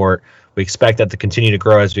the support. We expect that to continue to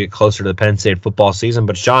grow as we get closer to the Penn State football season.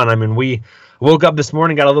 But Sean, we woke up this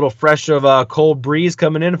morning, got a little fresh of a cold breeze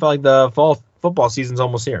coming in. It felt like the fall football season's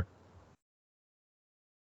almost here.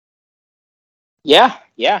 Yeah,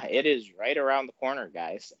 it is right around the corner,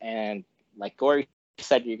 guys. And like Corey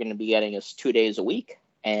said, you're going to be getting us 2 days a week,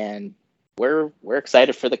 and we're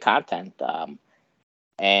excited for the content.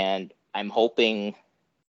 And I'm hoping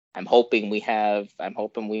we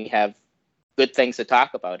have good things to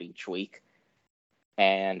talk about each week.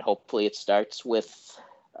 and hopefully it starts with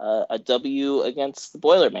a W against the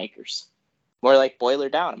Boilermakers. More like boiler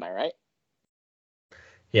down, am I right?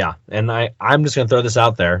 Yeah, and I'm just going to throw this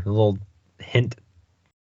out there, a little hint,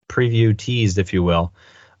 preview, teased, if you will.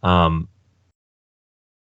 I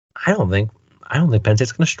don't think Penn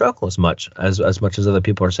State's going to struggle as much as other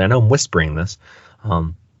people are saying. I know I'm whispering this.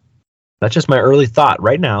 That's just my early thought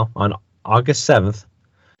right now on August 7th.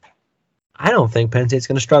 I don't think Penn State's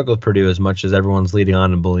going to struggle with Purdue as much as everyone's leading on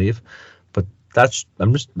to believe. But that's all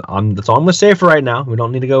I'm going to say for right now. We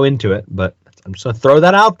don't need to go into it, but I'm just going to throw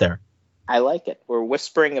that out there. I like it. We're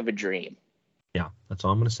whispering of a dream. Yeah, that's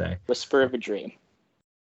all I'm going to say. Whisper of a dream.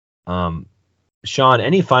 Sean,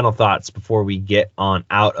 any final thoughts before we get on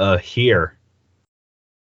out of here?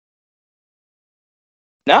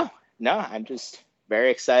 No, I'm just very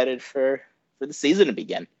excited for the season to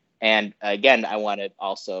begin. And again, I want to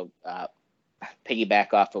also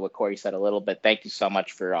piggyback off of what Corey said a little bit. Thank you so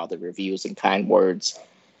much for all the reviews and kind words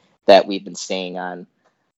that we've been seeing on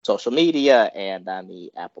social media and on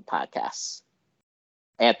the Apple Podcasts.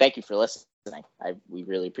 And thank you for listening. We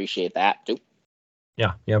really appreciate that too.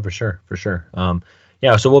 Yeah, for sure. So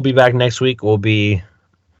we'll be back next week. We'll be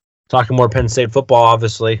talking more Penn State football,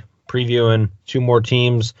 obviously, previewing 2 more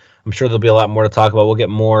teams. I'm sure there'll be a lot more to talk about. We'll get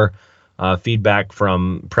more feedback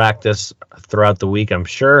from practice throughout the week, I'm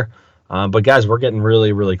sure. But guys, we're getting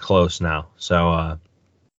really, really close now. So,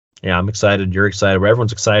 I'm excited. You're excited.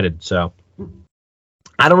 Everyone's excited. So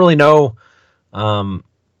I don't really know. I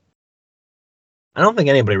don't think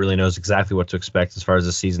anybody really knows exactly what to expect as far as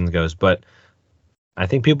the season goes, but I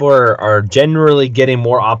think people are generally getting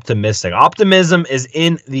more optimistic. Optimism is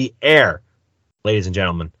in the air, ladies and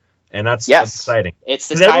gentlemen, and that's exciting. It's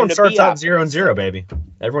the time everyone to starts be out 0-0, baby.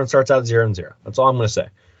 Everyone starts out 0-0. That's all I'm going to say.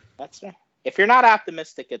 That's right. If you're not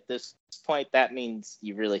optimistic at this point, that means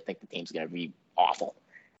you really think the team's going to be awful.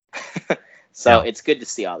 It's good to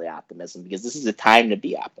see all the optimism because this is a time to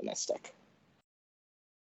be optimistic.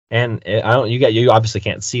 And you obviously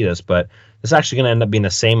can't see this, but it's actually going to end up being the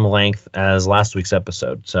same length as last week's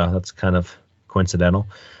episode. So that's kind of coincidental.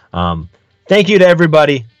 Thank you to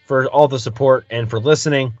everybody for all the support and for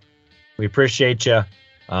listening. We appreciate you.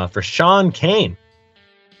 For Sean Kane,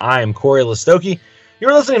 I am Corey Listoki.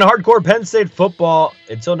 You're listening to Hardcore Penn State Football.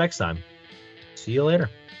 Until next time, see you later.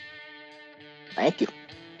 Thank you.